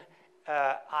 then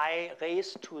I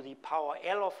raised to the power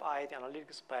L of I, the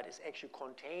analytical spread, is actually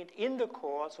contained in the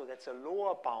core, so that's a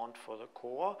lower bound for the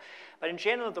core. But in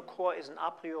general, the core is an a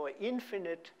priori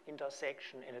infinite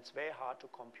intersection, and it's very hard to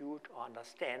compute or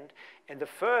understand. And the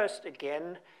first,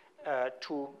 again,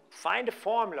 to find a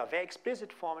formula, very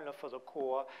explicit formula for the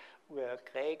core, were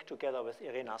Craig together with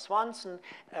Irena Swanson.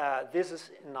 This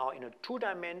is now in a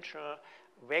two-dimensional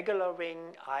regular ring.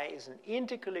 I is an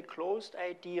integrally closed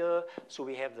ideal. So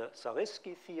we have the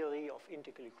Zariski theory of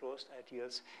integrally closed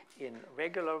ideals in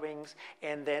regular rings.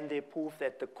 And then they prove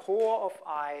that the core of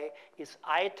I is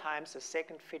I times the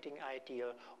second fitting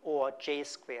ideal, or J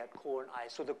squared colon I.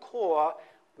 So the core,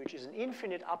 which is an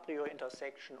infinite a priori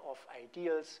intersection of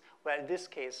ideals, well, in this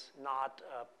case, not,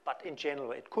 but in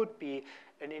general, it could be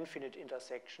an infinite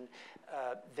intersection,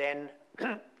 then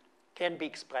can be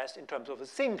expressed in terms of a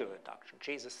single reduction.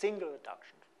 J is a single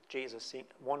reduction. J is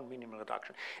one minimal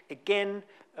reduction. Again,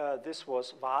 this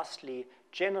was vastly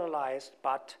generalized,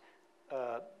 but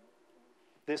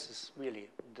this is really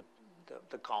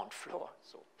the ground floor.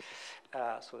 So,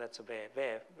 so that's a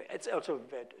very, it's also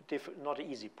very not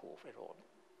an easy proof at all.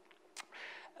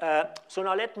 So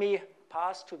now let me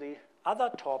pass to the other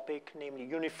topic, namely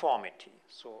uniformity.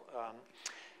 So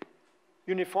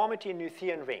uniformity in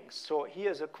Noetherian rings. So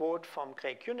here's a quote from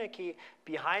Craig Huneke: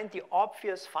 behind the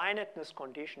obvious finiteness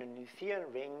condition in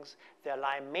Noetherian rings, there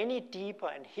lie many deeper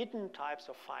and hidden types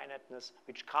of finiteness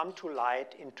which come to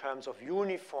light in terms of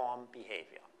uniform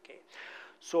behavior. Okay?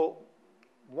 So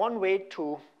one way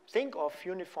to think of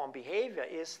uniform behavior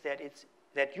is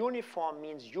that uniform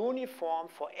means uniform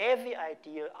for every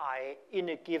ideal I in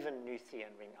a given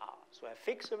Noetherian ring R. So I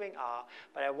fix a ring R,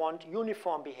 but I want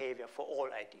uniform behavior for all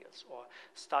ideals, or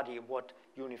study what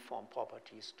uniform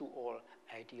properties do all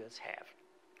ideals have.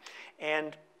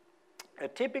 And a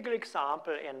typical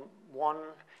example, and one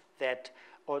that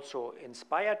also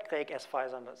inspired Craig, as far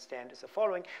as I understand, is the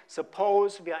following.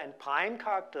 Suppose we are in prime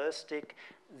characteristic,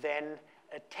 then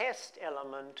a test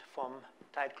element from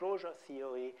tight closure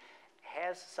theory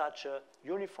has such a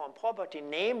uniform property,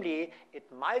 namely it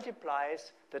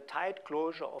multiplies the tight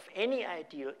closure of any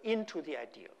ideal into the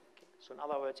ideal. Okay. So in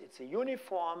other words, it's a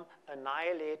uniform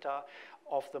annihilator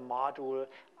of the module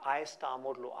I star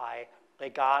modulo I,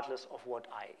 regardless of what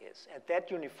I is. And that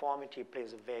uniformity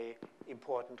plays a very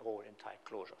important role in tight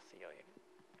closure theory.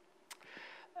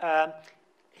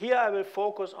 Here I will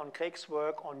focus on Craig's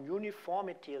work on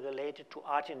uniformity related to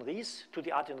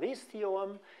the Artin-Ries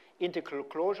theorem, integral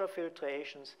closure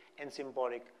filtrations, and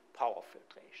symbolic power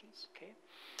filtrations. Okay?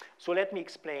 So let me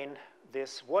explain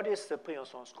this. What is the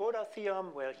Briançon-Skoda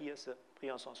theorem? Well, here's the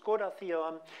Briançon-Skoda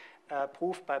theorem,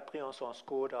 proved by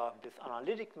Briançon-Skoda with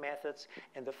analytic methods,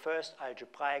 and the first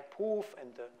algebraic proof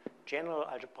and the general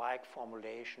algebraic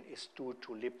formulation is due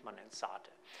to Lippmann and Sate.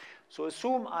 So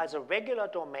assume as a regular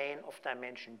domain of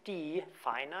dimension D,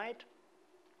 finite.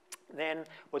 Then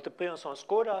what the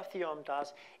Briançon-Skoda theorem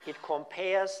does, it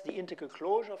compares the integral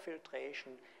closure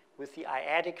filtration with the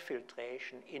I-adic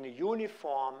filtration in a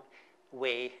uniform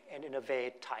way and in a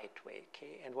very tight way.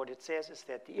 Okay? And what it says is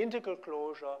that the integral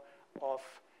closure of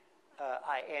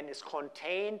In is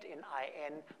contained in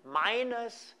In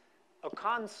minus a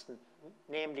constant,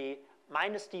 namely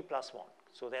minus d plus 1.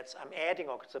 So that's, I'm adding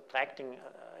or subtracting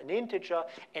an integer,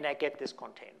 and I get this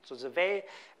contained. So it's a very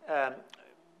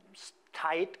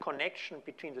tight connection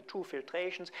between the two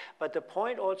filtrations. But the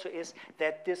point also is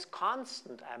that this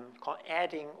constant I'm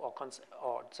adding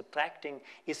or subtracting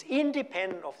is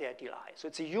independent of the ideal I. So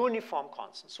it's a uniform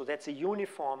constant. So that's a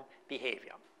uniform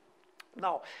behavior.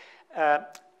 Now,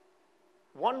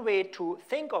 one way to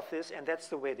think of this, and that's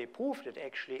the way they proved it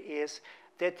actually, is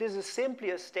that this is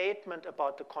simply a statement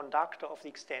about the conductor of the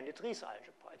extended Riesz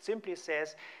algebra. It simply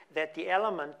says that the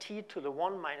element t to the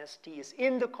 1 minus d is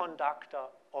in the conductor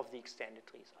of the extended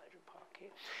Riesz algebra. Okay?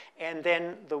 And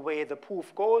then the way the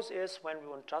proof goes is when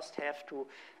we just have to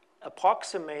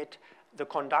approximate the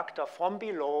conductor from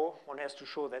below, one has to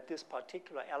show that this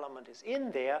particular element is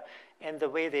in there. And the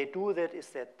way they do that is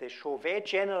that they show very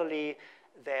generally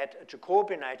that a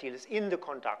Jacobian ideal is in the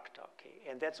conductor. Okay?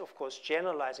 And that's, of course,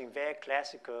 generalizing very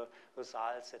classical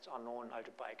results that are known in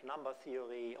algebraic number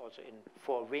theory, also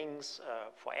for rings,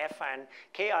 for affine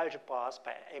K-algebras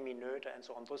by Emmy Noether and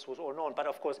so on. This was all known. But,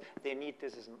 of course, they need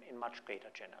this in much greater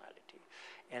generality.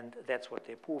 And that's what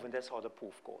they prove, and that's how the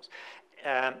proof goes.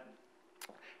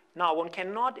 Now, one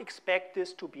cannot expect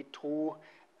this to be true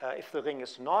if the ring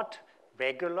is not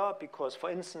regular, because, for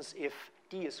instance, if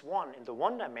D is 1 in the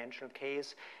one-dimensional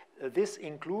case, this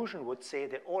inclusion would say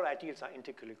that all ideals are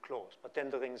integrally closed, but then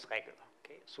the ring is regular.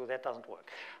 Okay? So that doesn't work.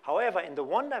 However, in the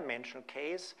one-dimensional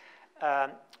case,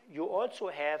 you also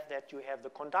have that you have the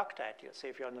conductor ideal, say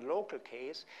if you're in a local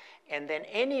case, and then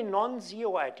any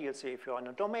non-zero ideal, say if you're in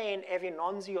a domain, every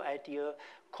non-zero ideal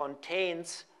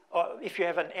contains, or if you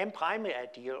have an M primary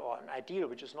ideal or an ideal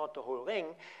which is not the whole ring,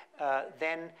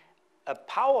 then a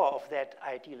power of that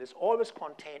ideal is always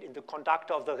contained in the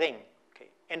conductor of the ring. Okay?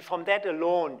 And from that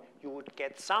alone, you would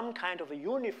get some kind of a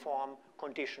uniform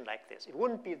condition like this. It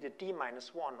wouldn't be the d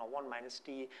minus 1 or 1 minus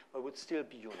d, but it would still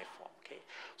be uniform. Okay?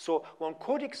 So one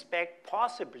could expect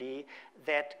possibly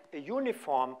that a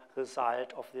uniform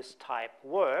result of this type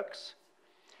works.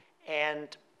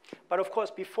 But of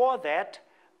course, before that,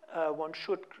 one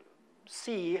should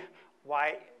see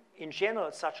why in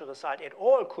general, such a result at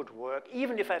all could work,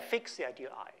 even if I fix the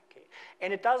ideal I. Okay?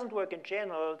 And it doesn't work in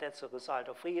general, that's a result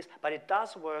of Riesz, but it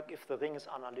does work if the ring is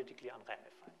analytically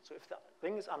unramified. So if the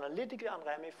ring is analytically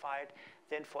unramified,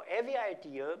 then for every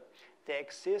ideal, there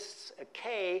exists a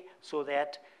k so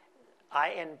that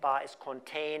In bar is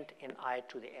contained in I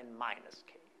to the n minus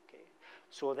k. Okay?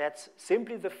 So that's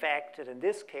simply the fact that in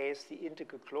this case, the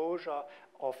integral closure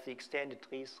of the extended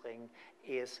Riesz ring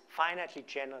is finitely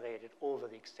generated over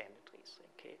the extended Riesz ring.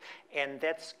 Okay? And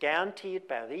that's guaranteed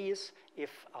by Riesz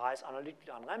if R is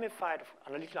analytically unramified.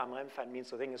 Analytically unramified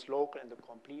means the ring is local and the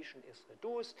completion is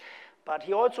reduced. But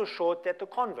he also showed that the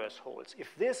converse holds.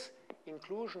 If this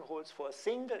inclusion holds for a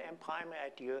single M primary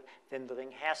ideal, then the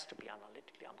ring has to be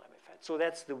analytically unramified. So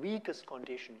that's the weakest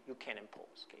condition you can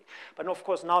impose. Okay? But of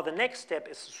course, now the next step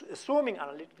is assuming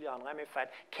analytically unramified,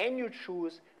 can you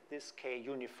choose this K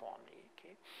uniformly?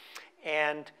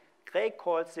 And Craig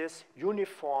calls this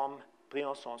uniform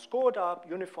Briançon-Skoda.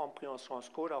 Uniform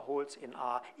Briançon-Skoda holds in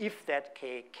R if that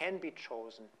K can be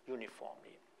chosen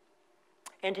uniformly.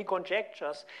 And he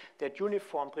conjectures that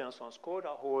uniform Briançon-Skoda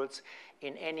holds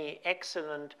in any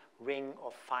excellent ring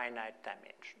of finite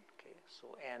dimension. Okay?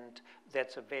 So, and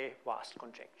that's a very vast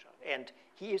conjecture. And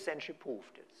he essentially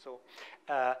proved it. So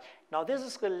now this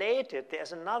is related.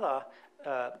 There's another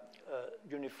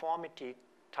uniformity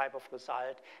type of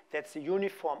result, that's the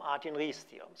uniform Artin-Riesz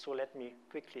theorem. So let me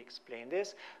quickly explain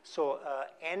this. So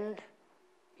N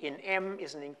in M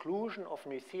is an inclusion of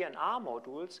Noetherian R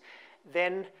modules.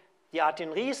 Then the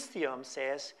Artin-Riesz theorem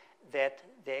says that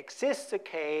there exists a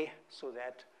K so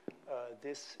that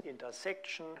this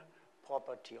intersection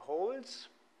property holds.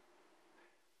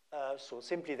 So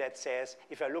simply that says,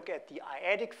 if I look at the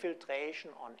I-adic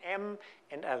filtration on M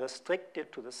and I restrict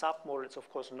it to the submodel, it's of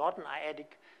course not an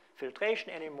I-adic filtration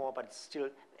anymore, but it's still,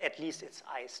 at least it's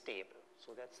I stable.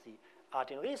 So that's the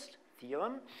Artin-Riesz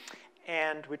theorem,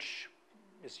 and which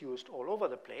is used all over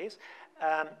the place.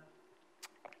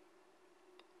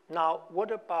 Now,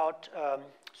 what about,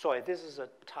 sorry, this is a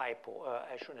typo.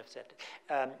 I shouldn't have said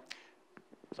it.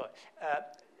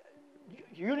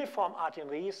 Uniform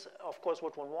Artin-Riesz, of course,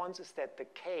 what one wants is that the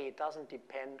K doesn't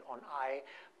depend on I,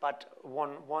 but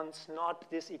one wants not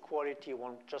this equality,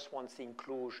 one just wants the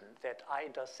inclusion, that I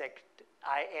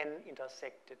M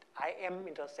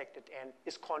intersected N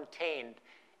is contained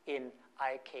in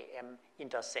IKM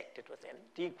intersected with N.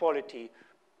 The equality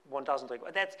one doesn't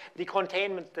require. That's the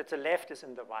containment that the left is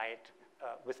in the right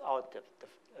without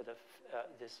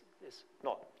this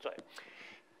no, sorry.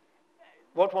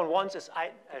 What one wants is,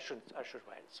 I should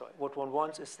write it, sorry. What one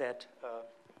wants is that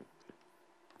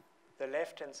the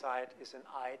left-hand side is an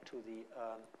I to the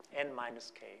N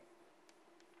minus K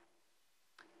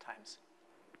times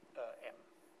M.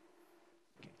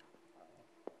 Okay.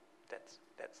 That's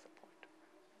the point.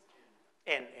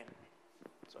 N.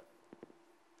 Sorry.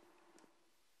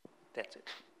 That's it.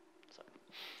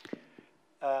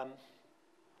 Sorry.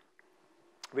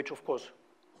 Which of course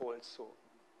holds, so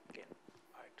again,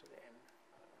 I to the N.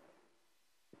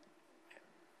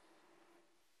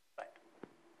 Right.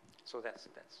 So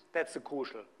that's the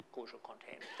crucial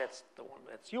containment. That's the one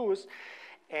that's used.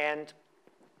 And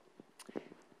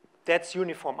that's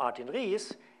uniform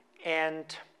Artin-Ries. And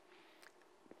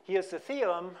here's the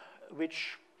theorem,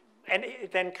 which, and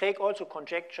then Craig also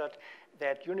conjectured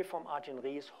that uniform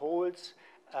Artin-Ries holds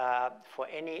for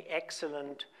any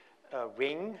excellent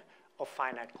ring of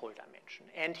finite Kroll dimension.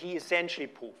 And he essentially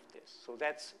proved this. So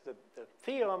that's the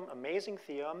theorem, amazing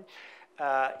theorem.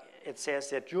 It says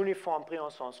that uniform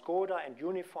Briançon-Skoda and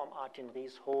uniform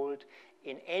Artin-Ries hold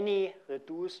in any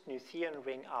reduced Noetherian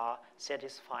ring R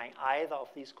satisfying either of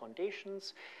these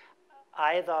conditions.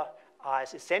 Either R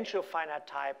is essentially of finite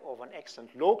type over an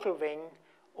excellent local ring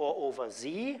or over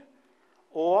Z,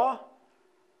 or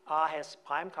R has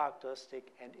prime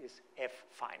characteristic and is F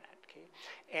finite. Okay?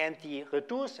 And the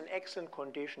reduced and excellent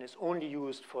condition is only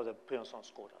used for the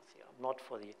Briançon-Skoda theorem, not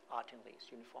for the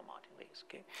Artin-Ries, uniform Artin-Ries.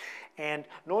 Okay? And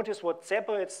notice what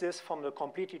separates this from the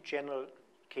completely general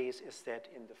case is that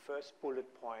in the first bullet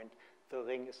point, the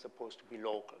ring is supposed to be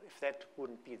local. If that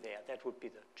wouldn't be there, that would be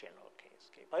the general case.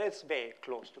 Okay? But it's very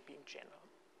close to being general.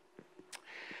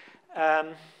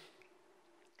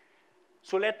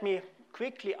 So let me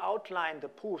quickly outline the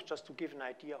proof just to give an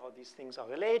idea how these things are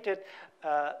related.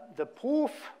 The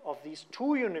proof of these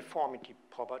two uniformity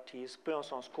properties,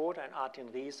 Briançon-Skoda and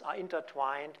Artin-Ries, are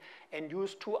intertwined and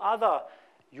use two other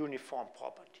uniform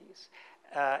properties.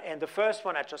 And the first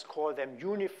one, I just call them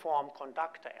uniform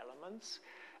conductor elements,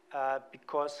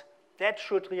 because that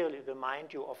should really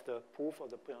remind you of the proof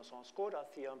of the Briançon-Skoda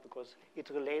theorem, because it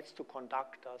relates to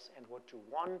conductors, and what you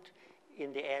want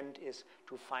in the end is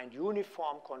to find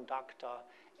uniform conductor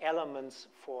elements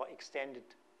for extended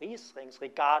Ries rings,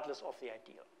 regardless of the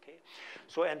ideal. Okay?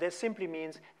 So, and this simply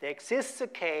means there exists a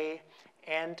K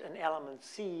and an element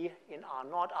C in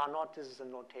R0. R0, this is a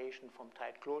notation from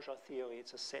tight closure theory.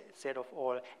 It's a set of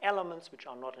all elements which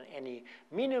are not in any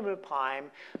minimal prime,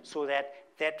 so that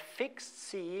that fixed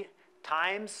C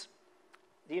times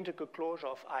the integral closure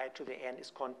of I to the N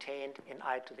is contained in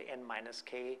I to the N minus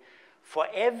K for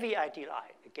every ideal I.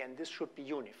 Again, this should be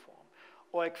uniform.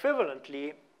 Or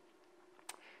equivalently,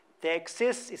 there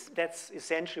exists, that's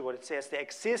essentially what it says, there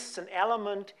exists an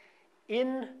element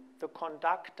in the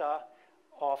conductor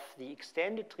of the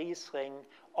extended Ries ring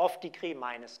of degree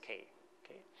minus K.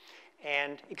 Okay?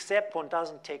 And except one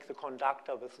doesn't take the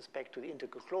conductor with respect to the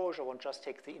integral closure, one just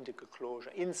takes the integral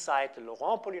closure inside the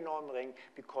Laurent polynomial ring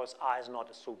because R is not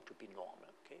assumed to be normal.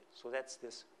 Okay? So that's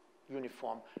this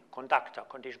uniform conductor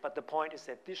condition. But the point is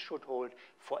that this should hold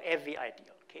for every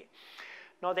ideal. Okay?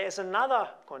 Now there is another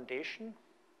condition,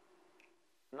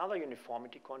 another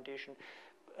uniformity condition,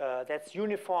 that's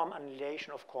uniform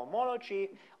annihilation of homology,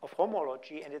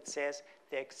 and it says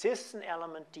there exists an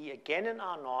element D again in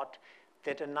R0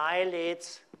 that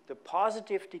annihilates the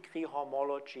positive degree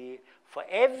homology for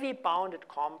every bounded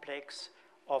complex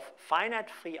of finite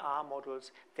free R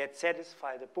modules that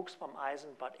satisfy the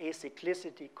Buchsbaum-Eisenbart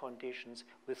acyclicity conditions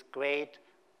with grade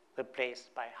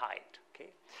replaced by height.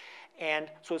 Okay? And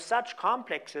so such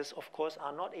complexes, of course,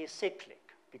 are not acyclic,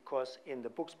 because in the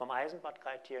Buchsbaum-Eisenbart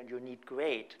criterion, you need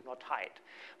grade, not height.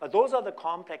 But those are the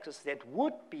complexes that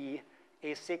would be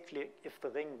acyclic if the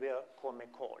ring were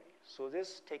Cohen-Macaulay. So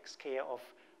this takes care of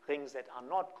rings that are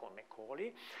not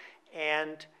Cohen-Macaulay.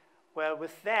 And, well,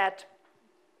 with that,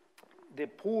 the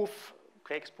proof,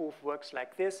 Craig's proof, works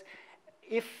like this.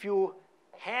 If you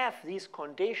have these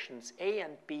conditions, A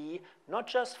and B, not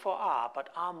just for R, but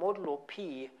R modulo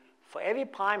P, for every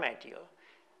prime ideal,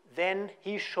 then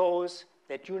he shows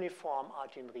that uniform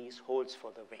Artin-Ries holds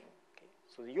for the ring. Okay?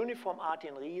 So the uniform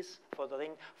Artin-Ries for the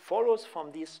ring follows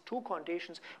from these two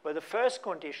conditions, where the first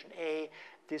condition, A,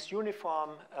 this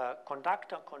uniform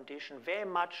conductor condition, very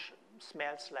much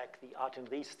smells like the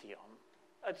Artin-Ries theorem.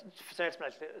 It smells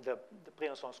like the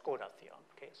Briançon-Skoda theorem.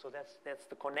 Okay? So that's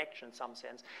the connection in some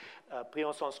sense.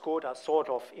 Briançon-Skoda sort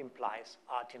of implies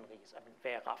Artin-Ries, I mean,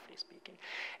 very roughly speaking.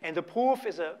 And the proof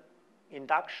is a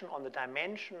induction on the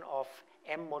dimension of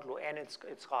M modulo n, it's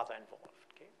rather involved.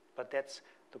 Okay? But that's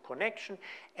the connection.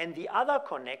 And the other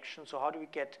connection, so how do we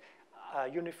get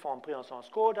uniform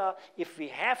Briançon-Skoda? If we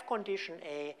have condition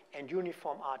A and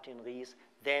uniform Artin-Ries,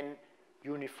 then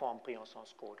uniform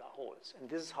Briançon-Skoda holds. And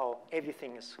this is how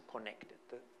everything is connected.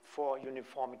 The 4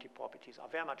 uniformity properties are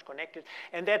very much connected.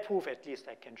 And that proof, at least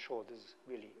I can show, this is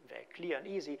really very clear and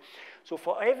easy. So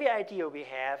for every idea we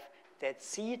have that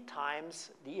C times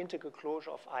the integral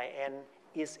closure of In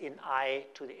is in I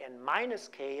to the n minus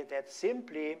k, that's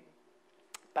simply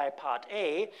by part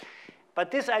A. But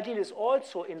this ideal is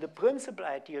also in the principal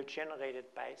ideal generated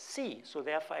by C. So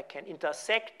therefore, I can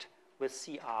intersect with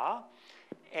CR.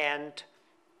 And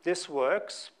this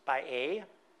works by A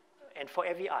and for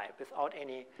every I without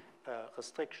any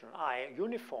restriction on I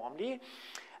uniformly.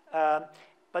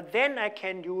 But then I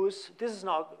can use, this is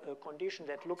now a condition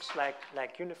that looks like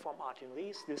uniform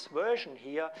Artin-Ries, this version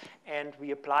here, and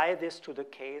we apply this to the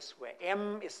case where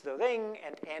M is the ring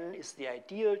and N is the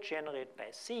ideal generated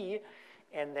by C,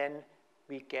 and then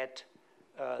we get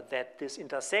that this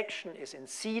intersection is in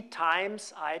C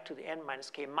times I to the n minus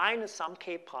k minus some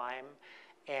k prime,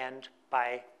 and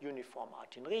by uniform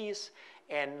Artin-Ries.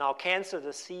 And now cancel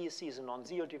the C is a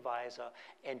non-zero divisor,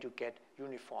 and you get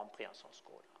uniform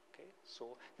Briançon-Skoda. Okay?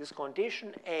 So this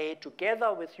condition A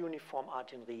together with uniform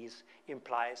Artin-Ries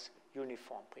implies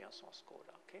uniform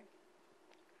Briançon-Skoda. Okay?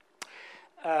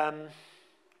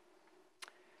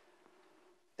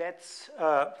 That's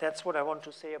what I want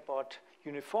to say about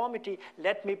uniformity.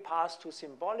 Let me pass to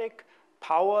symbolic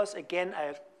powers. Again,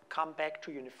 I'll come back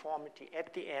to uniformity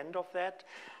at the end of that.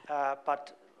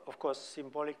 But of course,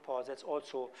 symbolic powers, that's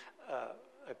also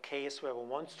a case where one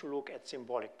wants to look at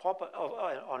symbolic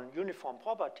on uniform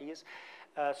properties.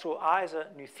 So R is a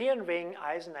Noetherian ring,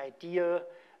 I is an ideal,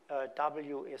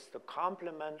 W is the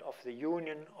complement of the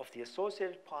union of the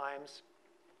associated primes,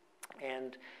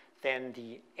 and then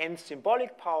the nth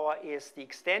symbolic power is the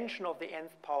extension of the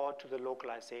nth power to the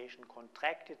localization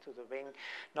contracted to the ring.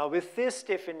 Now with this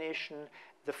definition,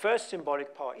 the first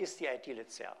symbolic power is the ideal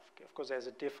itself. Okay? Of course, there's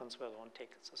a difference whether one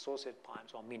takes associated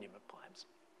primes or minimal primes.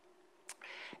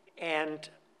 And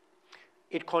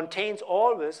it contains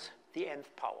always the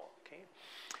nth power. Okay?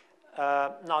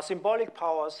 Now, symbolic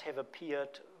powers have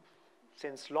appeared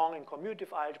since long in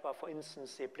commutative algebra. For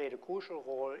instance, they played a crucial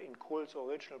role in Kuhl's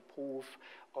original proof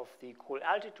of the Kuhl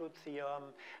altitude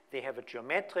theorem. They have a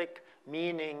geometric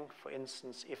meaning. For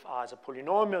instance, if R is a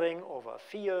polynomial ring over a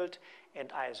field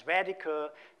and I is radical,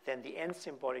 then the nth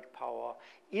symbolic power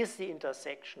is the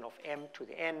intersection of M to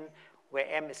the n, where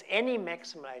M is any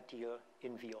maximal ideal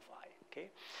in V of I. Okay?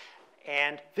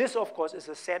 And this, of course, is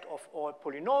a set of all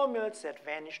polynomials that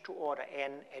vanish to order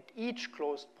n at each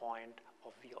closed point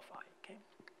of V of I. Okay?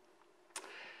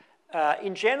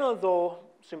 In general, though,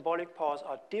 symbolic powers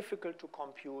are difficult to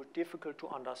compute, difficult to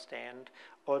understand,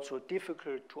 also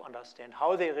difficult to understand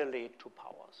how they relate to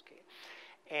powers. Okay?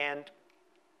 And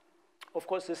of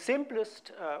course, the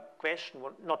simplest question,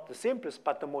 not the simplest,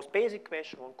 but the most basic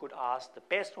question one could ask, the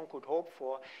best one could hope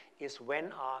for, is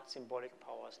when are symbolic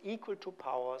powers equal to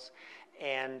powers?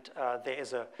 And there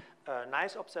is a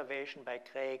nice observation by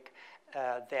Craig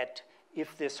that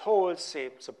if this holds, say,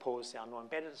 suppose there are no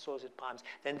embedded associated primes,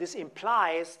 then this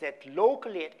implies that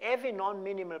locally at every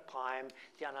non-minimal prime,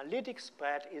 the analytic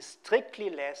spread is strictly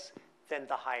less than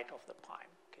the height of the prime.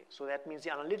 So that means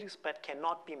the analytic spread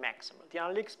cannot be maximal. The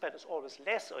analytic spread is always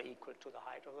less or equal to the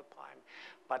height of the prime,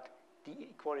 but the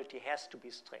equality has to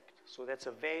be strict. So that's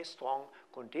a very strong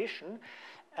condition.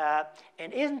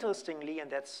 And interestingly, and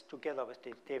that's together with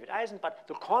David Eisen, but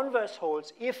the converse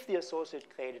holds if the associated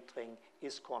graded ring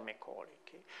is Cohen-Macaulay.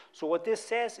 Okay? So what this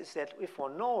says is that if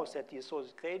one knows that the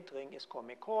associated graded ring is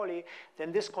Cohen-Macaulay,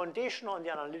 then this condition on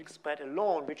the analytic spread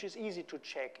alone, which is easy to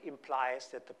check, implies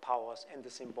that the powers and the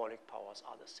symbolic powers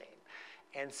are the same.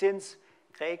 And since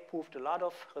Craig proved a lot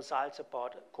of results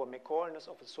about Cohen-Macaulayness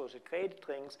of associated graded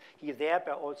rings, he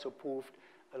thereby also proved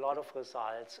a lot of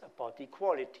results about the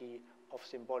equality of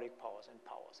symbolic powers and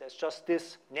powers. There's just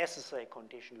this necessary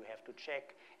condition you have to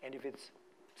check, and if it's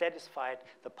satisfied,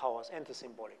 the powers and the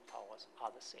symbolic powers are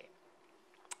the same.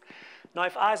 Now,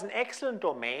 if R is an excellent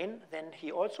domain, then he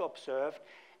also observed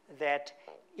that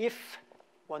if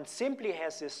one simply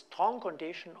has this strong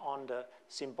condition on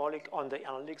the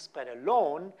analytic spread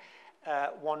alone,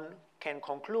 one can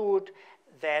conclude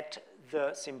that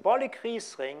the symbolic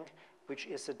Ries ring, which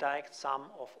is the direct sum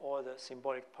of all the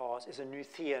symbolic powers, is a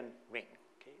Noetherian ring.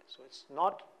 Okay? So it's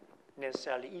not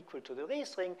necessarily equal to the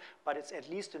Ries ring, but it's at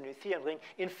least a Noetherian ring.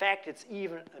 In fact, it's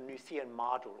even a Noetherian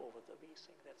module over the Ries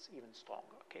ring. That's even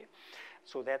stronger, okay?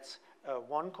 So that's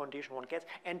one condition one gets.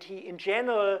 And in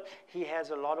general, he has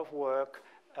a lot of work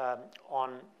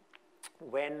on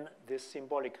when this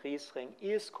symbolic Ries ring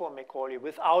is Cohen-Macaulay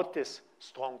without this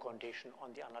strong condition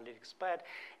on the analytic spread.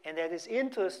 And that is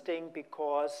interesting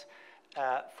because,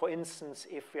 for instance,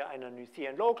 if we are in a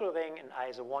Noetherian local ring and I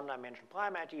is a one-dimensional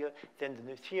prime ideal, then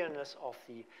the Noetherianness of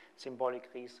the symbolic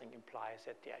Ries ring implies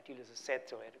that the ideal is a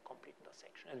set-theoretic complete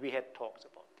intersection. And we had talks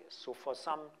about this. So for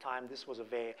some time, this was a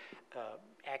very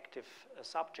active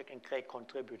subject, and Craig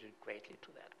contributed greatly to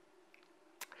that.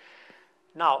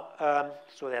 Now,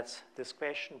 so that's this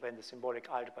question, when the symbolic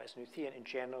algebra is Noetherian in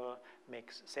general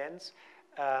makes sense.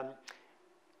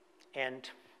 And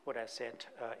what I said,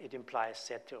 it implies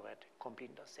set-theoretic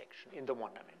complete intersection in the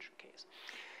one-dimensional case.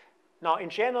 Now, in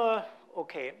general,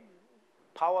 okay,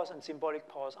 powers and symbolic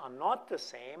powers are not the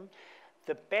same.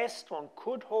 The best one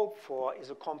could hope for is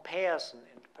a comparison,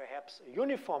 and perhaps a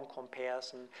uniform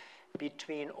comparison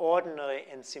between ordinary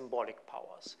and symbolic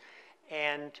powers.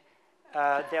 And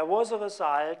there was a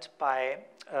result by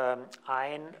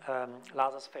Ein,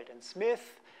 Lazarsfeld, and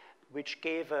Smith, which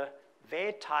gave a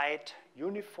very tight,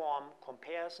 uniform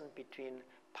comparison between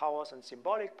powers and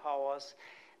symbolic powers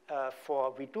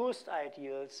for reduced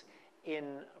ideals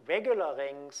in regular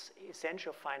rings,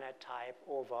 essential finite type,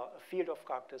 over a field of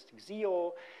characteristic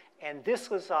 0. And this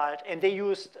result, and they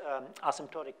used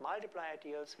asymptotic multiply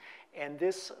ideals, and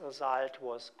this result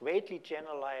was greatly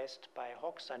generalized by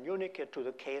Hoxha and Huneke to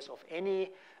the case of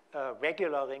any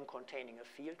regular ring containing a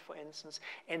field, for instance.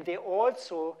 And they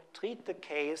also treat the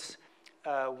case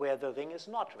where the ring is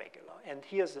not regular. And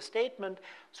here's the statement.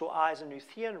 So R is a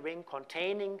Noetherian ring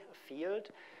containing a field.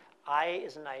 I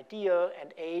is an ideal,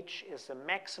 and H is the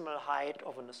maximal height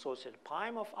of an associated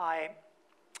prime of I.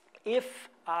 If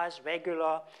R is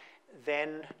regular,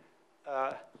 then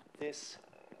this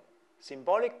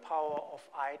symbolic power of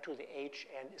I to the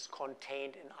Hn is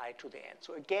contained in I to the n.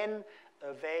 So again,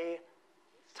 a very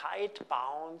tight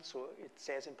bound. So it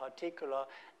says in particular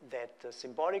that the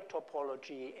symbolic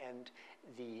topology and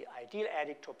the ideal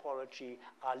adic topology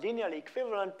are linearly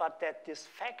equivalent, but that this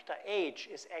factor H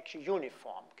is actually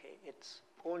uniform. Okay? It's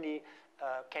only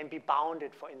can be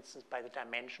bounded, for instance, by the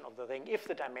dimension of the ring, if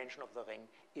the dimension of the ring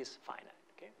is finite.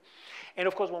 Okay? And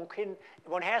of course,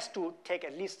 one has to take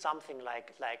at least something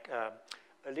like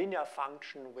a linear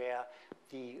function where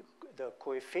the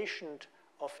coefficient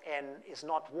of n is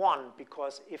not 1,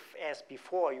 because if, as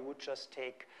before, you would just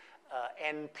take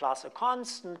n plus a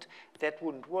constant, that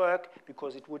wouldn't work,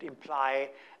 because it would imply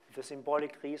the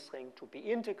symbolic Ries ring to be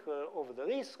integral over the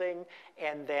Ries ring,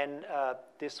 and then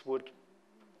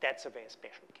that's a very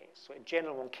special case. So in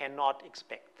general, one cannot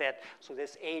expect that. So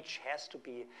this H has to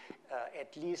be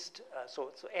at least,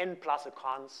 so n plus a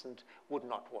constant would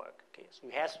not work. Okay? So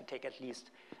you have to take at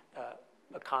least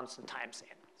a constant times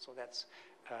n. So that's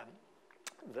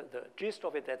the gist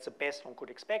of it. That's the best one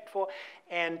could expect for.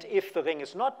 And if the ring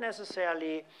is not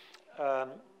necessarily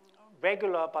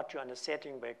regular, but you're in a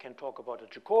setting where you can talk about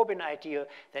a Jacobian ideal,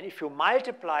 then if you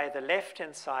multiply the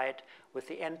left-hand side with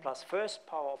the n plus first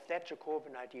power of that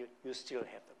Jacobian ideal, you still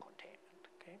have the containment.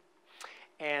 Okay?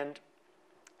 And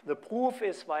the proof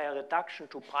is via reduction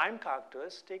to prime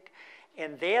characteristic.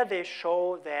 And there they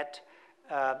show that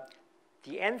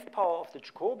the nth power of the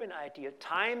Jacobian ideal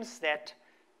times that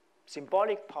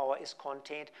symbolic power is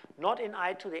contained not in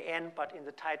I to the n, but in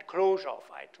the tight closure of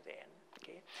I to the n.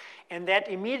 Okay? And that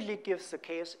immediately gives the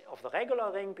case of the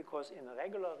regular ring, because in a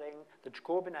regular ring, the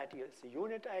Jacobian ideal is the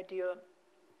unit ideal,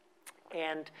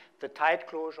 and the tight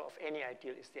closure of any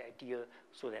ideal is the ideal,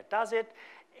 so that does it.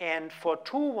 And for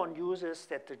 2, one uses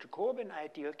that the Jacobian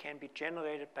ideal can be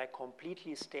generated by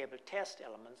completely stable test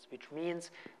elements, which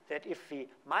means that if we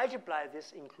multiply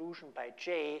this inclusion by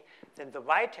J, then the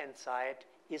right-hand side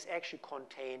is actually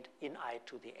contained in I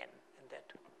to the n, and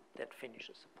that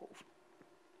finishes the proof.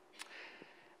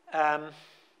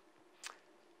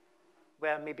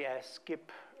 Well, maybe I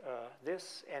skip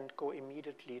this and go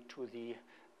immediately to the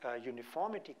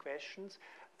uniformity questions.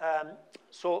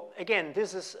 So again,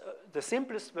 this is the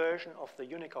simplest version of the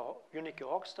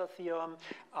Huneke-Hochster theorem.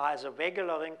 As a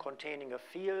regular ring containing a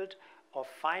field of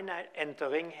finite, and the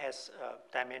ring has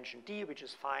dimension d, which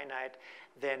is finite,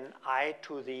 then I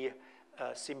to the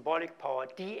symbolic power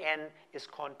dn is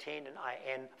contained in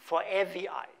In for every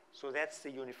I. So that's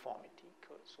the uniformity.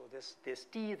 So this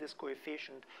d, this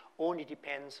coefficient, only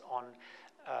depends on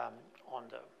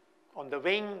the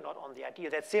ring, not on the ideal.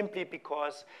 That's simply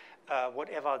because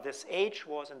whatever this H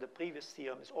was in the previous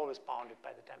theorem is always bounded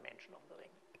by the dimension of the ring.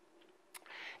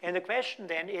 And the question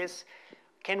then is,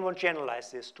 can one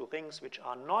generalize this to rings which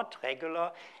are not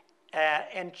regular?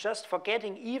 And just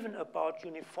forgetting even about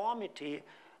uniformity,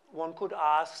 one could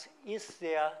ask, is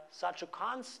there such a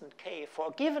constant K for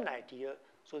a given ideal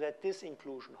so that this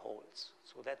inclusion holds?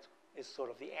 So that is sort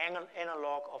of the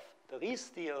analog of the Ries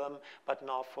theorem, but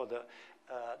now for the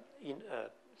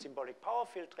symbolic power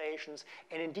filtrations.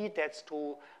 And indeed, that's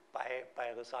true by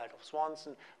a result of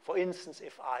Swanson. For instance,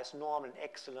 if R is normal and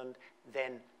excellent,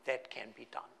 then that can be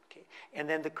done. Okay? And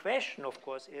then the question, of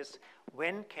course, is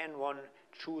when can one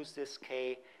choose this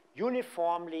K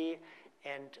uniformly?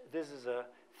 And this is a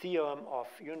theorem of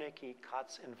Huneke,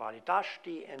 Kratz, and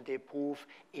Validashti, and they prove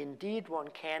indeed one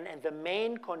can. And the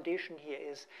main condition here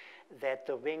is that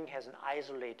the ring has an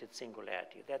isolated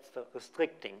singularity. That's the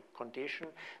restricting condition.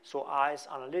 So R is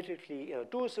analytically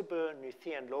irreducible,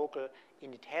 Noetherian local,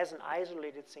 and it has an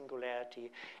isolated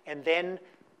singularity. And then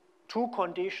two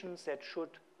conditions that should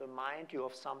remind you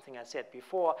of something I said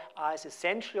before. R is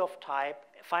essentially of type,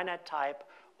 finite type,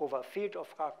 over a field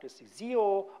of characteristic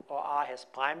 0, or R has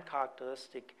prime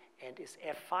characteristic and is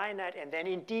F-finite. And then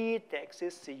indeed, there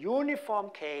exists a uniform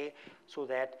K so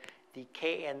that the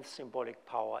Knth symbolic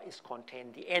power is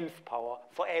contained the nth power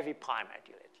for every prime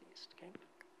ideal at least.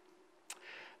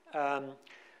 Okay?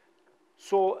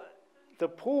 So the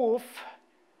proof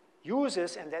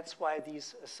uses, and that's why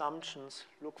these assumptions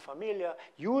look familiar,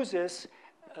 uses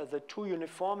the two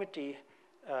uniformity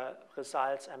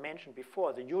results I mentioned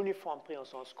before, the uniform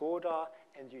Briançon-Skoda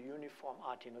and the uniform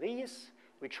Artin-Ries,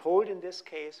 which hold in this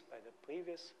case by the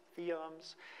previous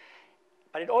theorems.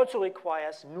 But it also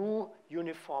requires new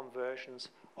uniform versions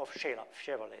of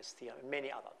Chevrolet's theorem and many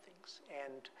other things.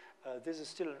 And this is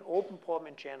still an open problem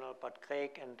in general, but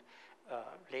Craig and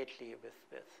lately with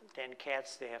Dan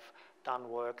Katz, they have done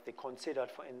work. They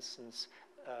considered, for instance,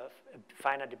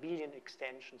 finite abelian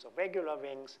extensions of regular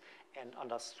rings, and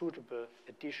under suitable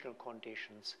additional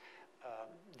conditions,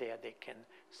 there they can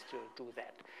still do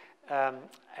that.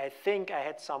 I think I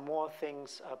had some more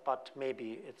things, but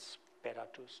maybe it's better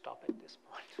to stop at this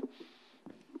point.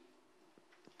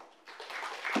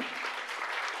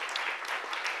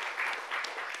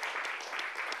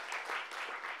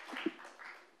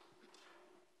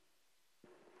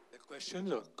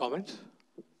 Questions or comments?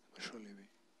 Surely we.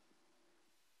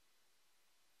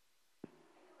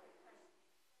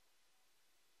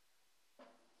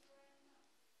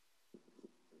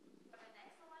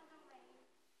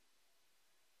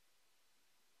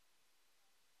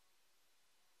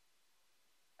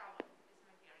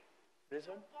 This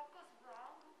one?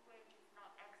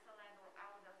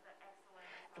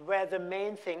 Where the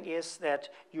main thing is that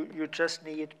you just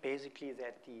need basically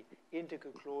that the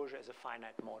integral closure is a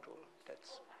finite module.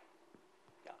 That's,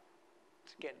 yeah.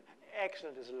 Again,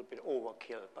 excellent is a little bit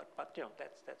overkill, but you know,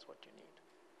 that's what you need.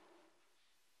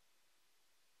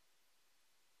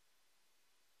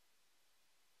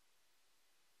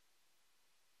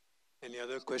 Any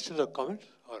other questions or comments,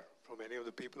 or from any of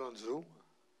the people on Zoom?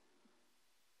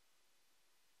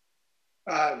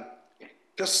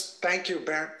 Just thank you,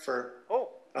 Bernd, for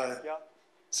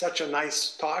such a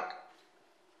nice talk.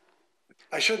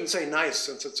 I shouldn't say nice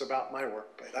since it's about my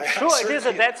work, but sure, it is,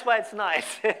 and that's why it's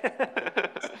nice.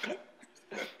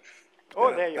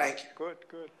 Oh, there you are. Thank you.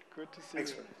 Good to see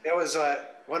you. It was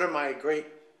one of my great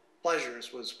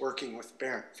pleasures was working with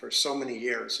Bernd for so many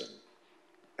years, and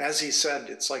as he said,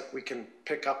 it's like we can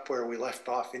pick up where we left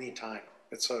off anytime.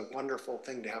 It's a wonderful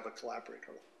thing to have a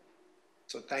collaborator.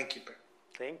 So thank you, Bernd.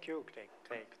 Thank you, Craig.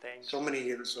 Thanks. So many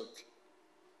years of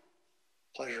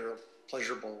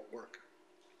pleasurable work.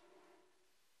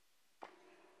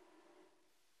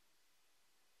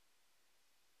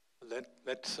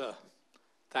 Let's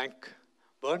thank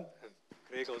Bernd and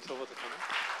Craig also for the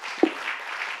comment.